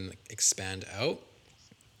important, and then like expand out.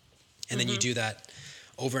 And then you do that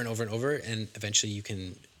over and over and over, and eventually you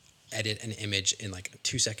can edit an image in like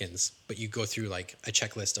 2 seconds, but you go through like a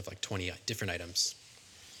checklist of like 20 different items.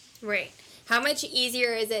 Right. How much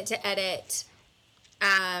easier is it to edit,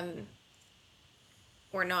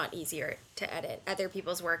 or not easier to edit other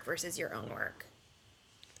people's work versus your own work?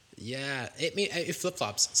 Yeah, it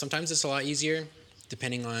flip-flops. Sometimes it's a lot easier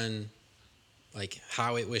depending on like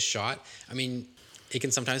how it was shot. I mean, it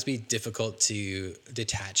can sometimes be difficult to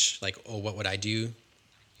detach like, oh, what would I do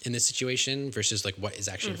in this situation versus like what is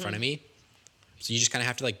actually in front of me. So you just kind of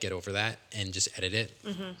have to like get over that and just edit it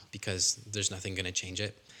because there's nothing going to change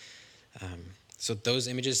it. So those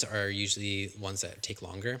images are usually ones that take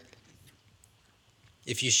longer.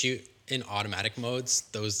 If you shoot in automatic modes,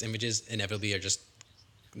 those images inevitably are just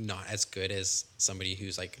not as good as somebody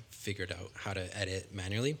who's like figured out how to edit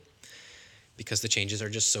manually, because the changes are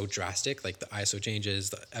just so drastic. Like the ISO changes,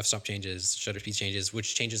 the f-stop changes, shutter speed changes,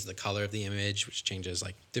 which changes the color of the image, which changes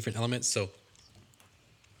like different elements. So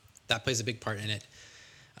that plays a big part in it.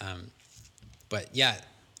 But yeah,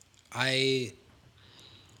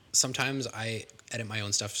 sometimes I edit my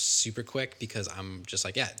own stuff super quick because I'm just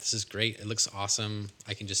like, yeah, this is great. It looks awesome.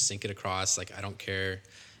 I can just sync it across. Like, I don't care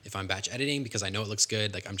if I'm batch editing because I know it looks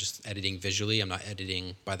good. Like, I'm just editing visually. I'm not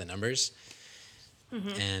editing by the numbers.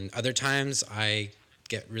 And other times I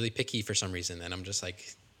get really picky for some reason. And I'm just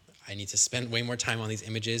like, I need to spend way more time on these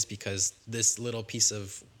images because this little piece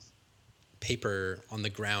of paper on the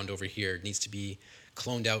ground over here needs to be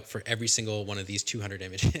cloned out for every single one of these 200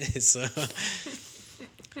 images. So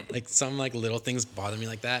like some like little things bother me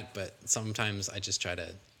like that, but sometimes I just try to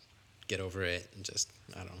get over it and just,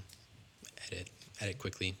 I don't know, edit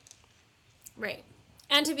quickly. Right.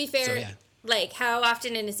 And to be fair, So, yeah. like how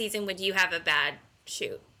often in a season would you have a bad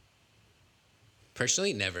shoot?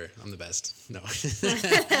 Personally, never. I'm the best. No.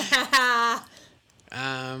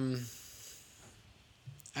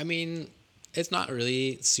 I mean, it's not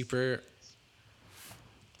really super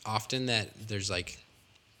often that there's like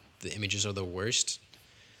the images are the worst.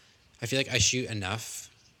 I feel like I shoot enough.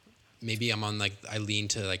 Maybe I'm on like, I lean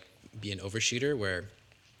to like be an overshooter where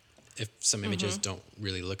if some images don't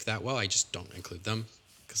really look that well, I just don't include them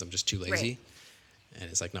because I'm just too lazy. Right. And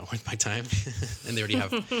it's like not worth my time. And they already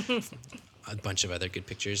have a bunch of other good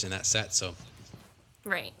pictures in that set. So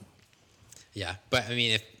Right. yeah. But I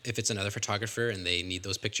mean, if it's another photographer and they need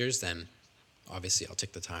those pictures, then obviously I'll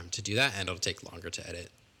take the time to do that and it'll take longer to edit.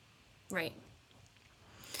 Right.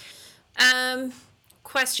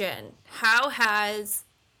 Question. How has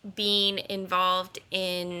being involved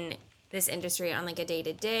in this industry on like a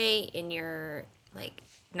day-to-day in your like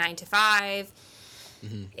 9 to 5,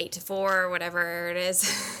 8 to 4, whatever it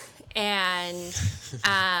is, and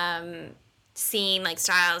seeing like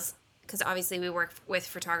styles, because obviously we work with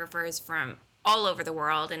photographers from all over the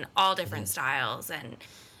world and all different styles, and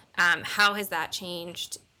how has that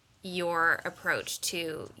changed your approach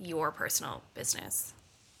to your personal business?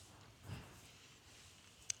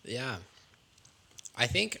 Yeah. I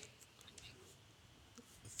think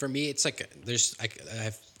for me, it's like I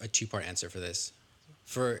have a 2-part answer for this.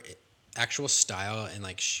 For actual style and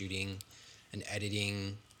like shooting and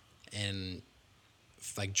editing and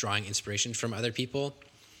like drawing inspiration from other people,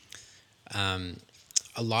 a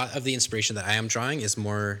lot of the inspiration that I am drawing is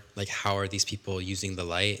more like how are these people using the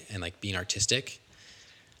light and like being artistic.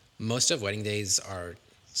 Most of wedding days are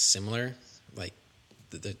similar. Like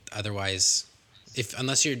otherwise,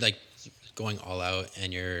 unless you're like going all out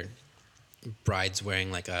and your bride's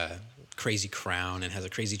wearing like a crazy crown and has a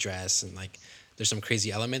crazy dress and like there's some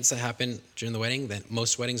crazy elements that happen during the wedding. That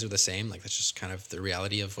most weddings are the same. Like that's just kind of the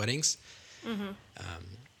reality of weddings.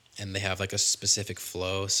 And they have like a specific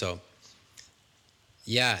flow. So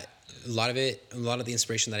yeah, a lot of the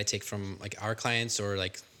inspiration that I take from like our clients or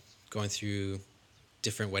like going through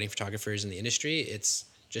different wedding photographers in the industry, it's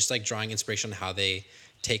just like drawing inspiration on how they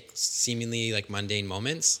take seemingly like mundane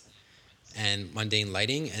moments and mundane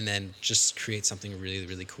lighting and then just create something really,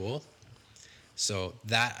 really cool. So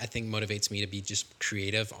that I think motivates me to be just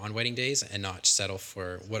creative on wedding days and not settle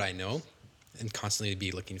for what I know and constantly be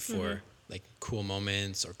looking for like cool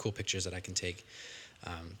moments or cool pictures that I can take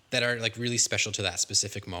that are like really special to that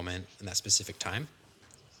specific moment and that specific time.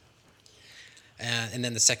 And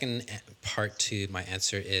then the second part to my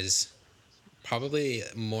answer is probably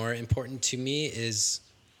more important to me is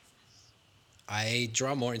I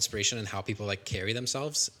draw more inspiration in how people like carry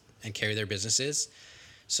themselves and carry their businesses.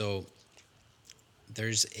 So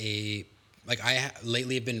there's a like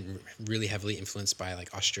lately have been really heavily influenced by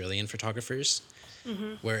like Australian photographers,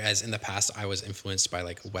 whereas in the past I was influenced by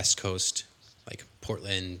like West Coast, like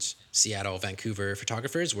Portland, Seattle, Vancouver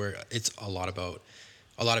photographers, where it's a lot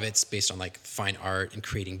of it's based on like fine art and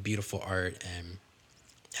creating beautiful art and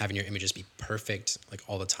having your images be perfect like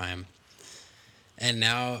all the time. And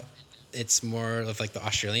now it's more of like the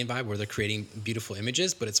Australian vibe where they're creating beautiful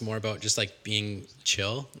images, but it's more about just like being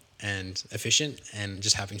chill and efficient and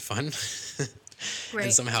just having fun. And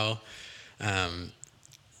Right. somehow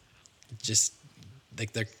just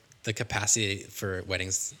like the capacity for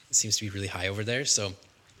weddings seems to be really high over there. So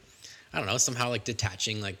I don't know, somehow like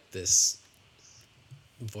detaching like this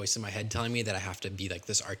voice in my head telling me that I have to be like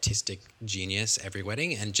this artistic genius every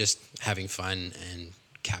wedding and just having fun and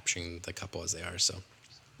capturing the couple as they are. So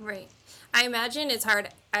Right. I imagine it's hard.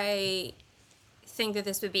 I think that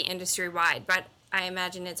this would be industry wide, but I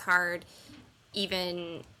imagine it's hard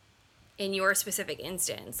even in your specific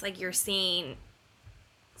instance. Like you're seeing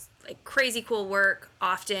like crazy cool work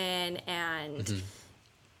often and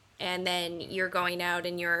then you're going out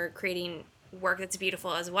and you're creating work that's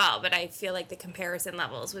beautiful as well. But I feel like the comparison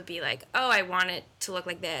levels would be like, oh, I want it to look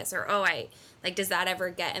like this, or oh, I like, does that ever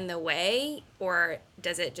get in the way, or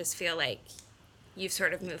does it just feel like you've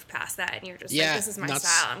sort of moved past that and you're just like, yeah, this is my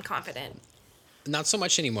style, I'm confident. not so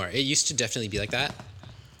much anymore. It used to definitely be like that.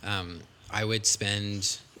 I would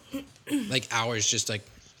spend like hours just like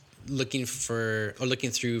looking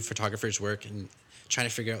through photographers' work and trying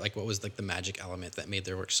to figure out like what was like the magic element that made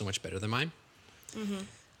their work so much better than mine.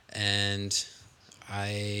 And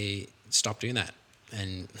I stopped doing that.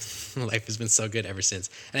 And life has been so good ever since.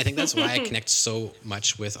 And I think that's why I connect so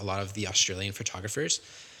much with a lot of the Australian photographers.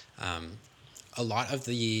 A lot of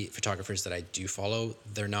the photographers that I do follow,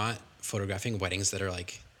 they're not photographing weddings that are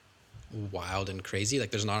like wild and crazy.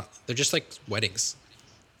 Like they're just like weddings.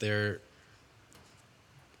 They're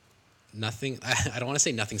nothing, I don't want to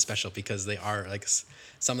say nothing special because they are like,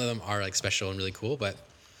 some of them are like special and really cool, but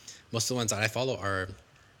most of the ones that I follow are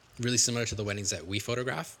really similar to the weddings that we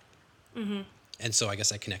photograph. And so I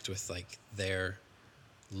guess I connect with like their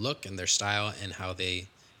look and their style and how they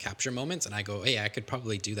capture moments. And I go, hey, I could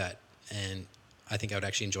probably do that. And I think I would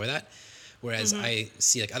actually enjoy that. Whereas I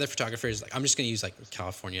see like other photographers, like I'm just going to use like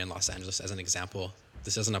California and Los Angeles as an example.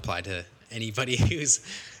 This doesn't apply to anybody who's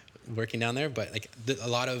working down there, but like a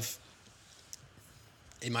lot of,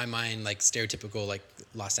 in my mind, like stereotypical like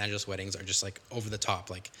Los Angeles weddings are just like over the top.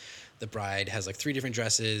 Like the bride has like 3 different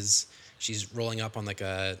dresses. She's rolling up on like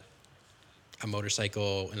a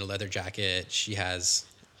motorcycle in a leather jacket. She has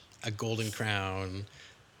a golden crown.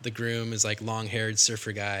 The groom is like long-haired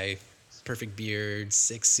surfer guy, perfect beard,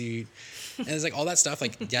 sick suit, and it's like all that stuff.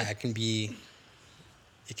 Like, yeah, it can be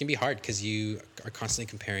hard because you are constantly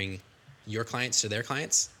comparing your clients to their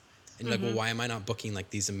clients, and you're like, well, why am I not booking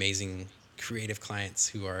like these amazing creative clients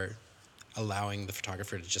who are allowing the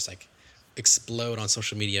photographer to just like explode on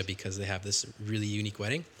social media because they have this really unique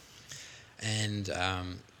wedding? And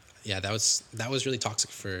yeah, that was really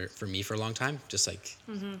toxic for me for a long time. Just like,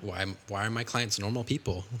 why are my clients normal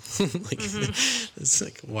people? Like, it's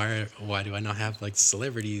like, why do I not have like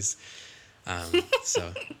celebrities?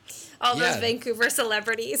 So All yeah, those Vancouver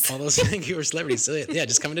celebrities. all those Vancouver celebrities. So yeah,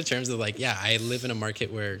 just coming to terms with like, yeah, I live in a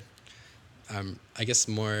market where I guess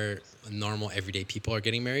more normal everyday people are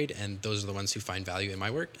getting married, and those are the ones who find value in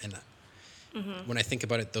my work. And when I think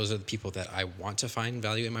about it, those are the people that I want to find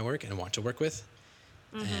value in my work and want to work with.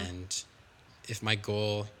 And if my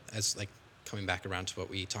goal, as like coming back around to what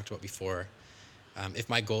we talked about before, if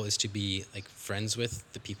my goal is to be like friends with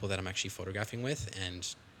the people that I'm actually photographing with,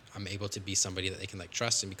 and I'm able to be somebody that they can like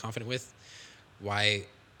trust and be confident with, why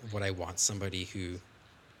would I want somebody who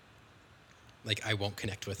like I won't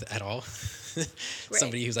connect with at all. Right.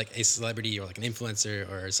 Somebody who's like a celebrity or like an influencer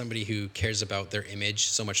or somebody who cares about their image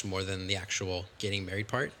so much more than the actual getting married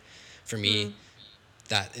part. For me,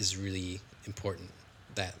 that is really important.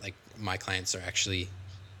 That like my clients are actually,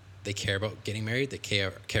 they care about getting married. They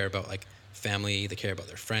care about like family. They care about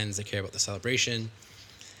their friends. They care about the celebration.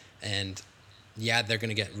 And yeah, they're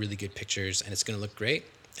gonna get really good pictures and it's gonna look great.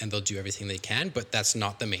 And they'll do everything they can, but that's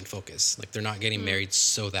not the main focus. Like they're not getting married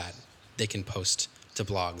so that they can post to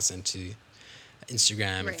blogs and to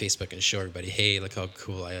Instagram and Right. Facebook and show everybody, hey, look how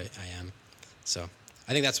cool I am. So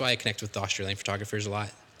I think that's why I connect with the Australian photographers a lot.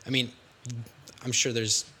 I mean, I'm sure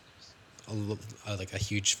there's like a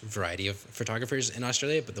huge variety of photographers in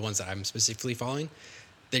Australia, but the ones that I'm specifically following,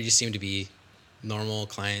 they just seem to be normal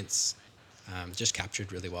clients, just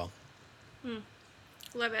captured really well.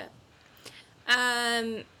 Love it.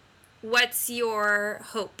 What's your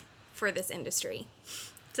hope for this industry?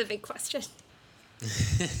 It's a big question.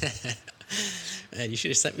 Man, you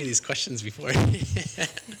should have sent me these questions before.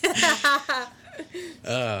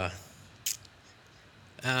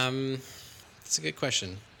 It's a good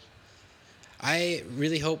question. I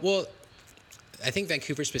really hope, well, I think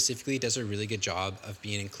Vancouver specifically does a really good job of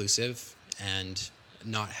being inclusive and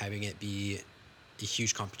not having it be a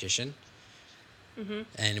huge competition.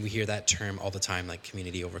 And we hear that term all the time, like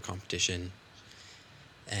community over competition.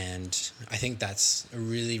 And I think that's a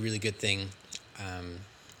really, really good thing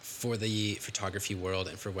for the photography world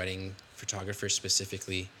and for wedding photographers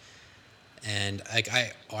specifically. And like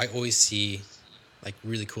I always see like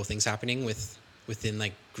really cool things happening within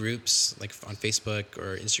like groups, like on Facebook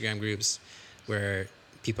or Instagram groups, where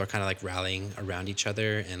people are kind of like rallying around each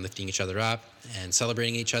other and lifting each other up and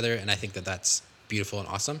celebrating each other. And I think that that's beautiful and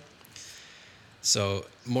awesome. So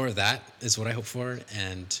more of that is what I hope for.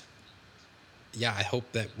 And yeah, I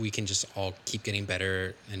hope that we can just all keep getting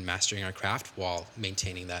better and mastering our craft while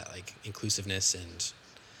maintaining that like inclusiveness and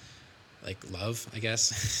like love, I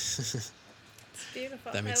guess. It's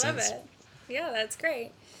beautiful. That makes I love sense. it. Yeah, that's great.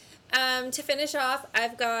 To finish off,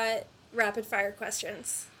 I've got rapid fire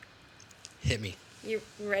questions. Hit me. You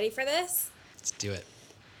ready for this? Let's do it.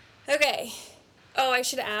 Okay. Oh, I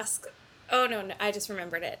should ask. Oh, no, I just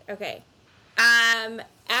remembered it. Okay.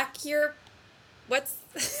 What's...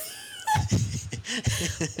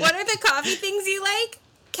 What are the coffee things you like?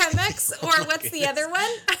 Chemex, or what's the other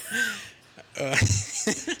one?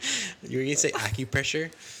 You were going to say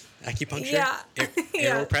acupressure? Acupuncture? Yeah. Yeah.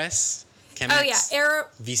 Aeropress? Chemex? Oh, yeah.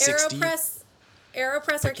 V60? Aeropress or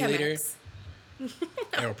Percolator? Chemex?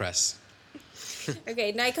 Aeropress.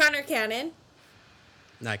 Okay, Nikon or Canon?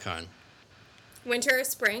 Nikon. Winter or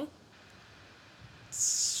spring?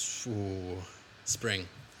 Ooh. Spring.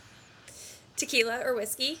 Tequila or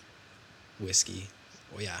whiskey? Whiskey.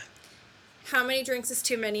 Oh, yeah. How many drinks is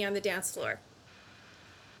too many on the dance floor?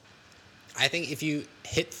 I think if you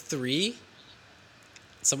hit 3,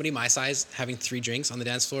 somebody my size having 3 drinks on the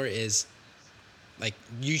dance floor is like,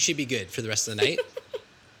 you should be good for the rest of the night.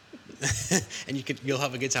 And you'll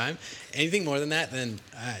have a good time. Anything more than that, then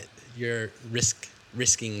you're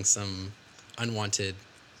risking some unwanted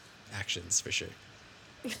actions for sure.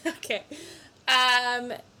 Okay.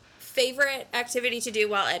 Favorite activity to do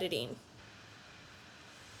while editing?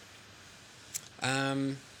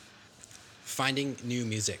 Finding new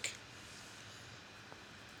music.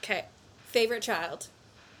 Okay. Favorite child?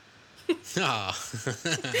 Ah,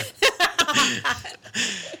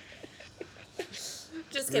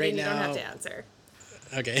 Just kidding, Right you don't have now- to answer.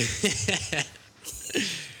 okay.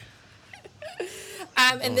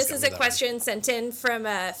 And this got is me a that question sent in from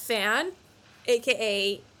a fan,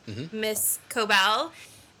 aka Miss Koebel.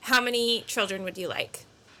 How many children would you like?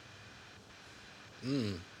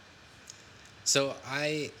 So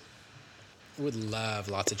I would love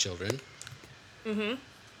lots of children.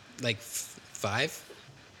 Like 5.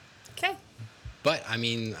 Okay. But I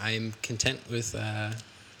mean, I'm content with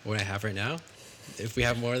what I have right now. If we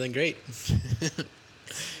have more, then great.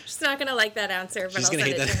 She's not gonna like that answer, but She's I'll gonna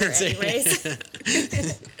send hate it to that her answer. anyways.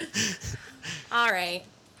 All right.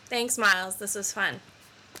 Thanks, Myles. This was fun.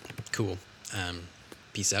 Cool.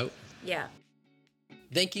 Peace out. Yeah.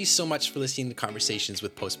 Thank you so much for listening to Conversations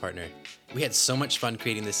with Post Partner. We had so much fun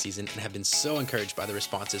creating this season and have been so encouraged by the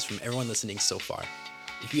responses from everyone listening so far.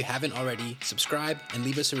 If you haven't already, subscribe and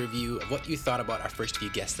leave us a review of what you thought about our first few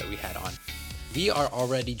guests that we had on. We are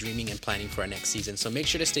already dreaming and planning for our next season, so make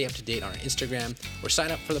sure to stay up to date on our Instagram or sign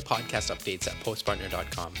up for the podcast updates at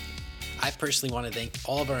postpartner.com. I personally want to thank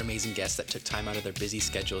all of our amazing guests that took time out of their busy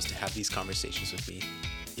schedules to have these conversations with me.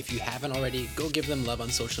 If you haven't already, go give them love on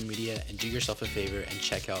social media and do yourself a favor and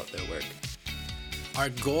check out their work. Our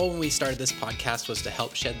goal when we started this podcast was to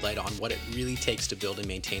help shed light on what it really takes to build and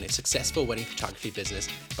maintain a successful wedding photography business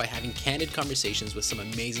by having candid conversations with some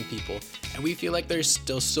amazing people, and we feel like there's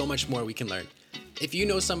still so much more we can learn. If you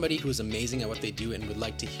know somebody who is amazing at what they do and would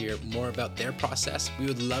like to hear more about their process, we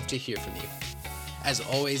would love to hear from you. As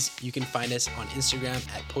always, you can find us on Instagram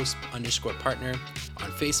at post_partner,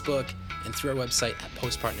 on Facebook, and through our website at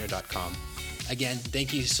postpartner.com. Again,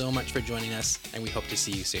 thank you so much for joining us, and we hope to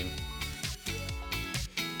see you soon.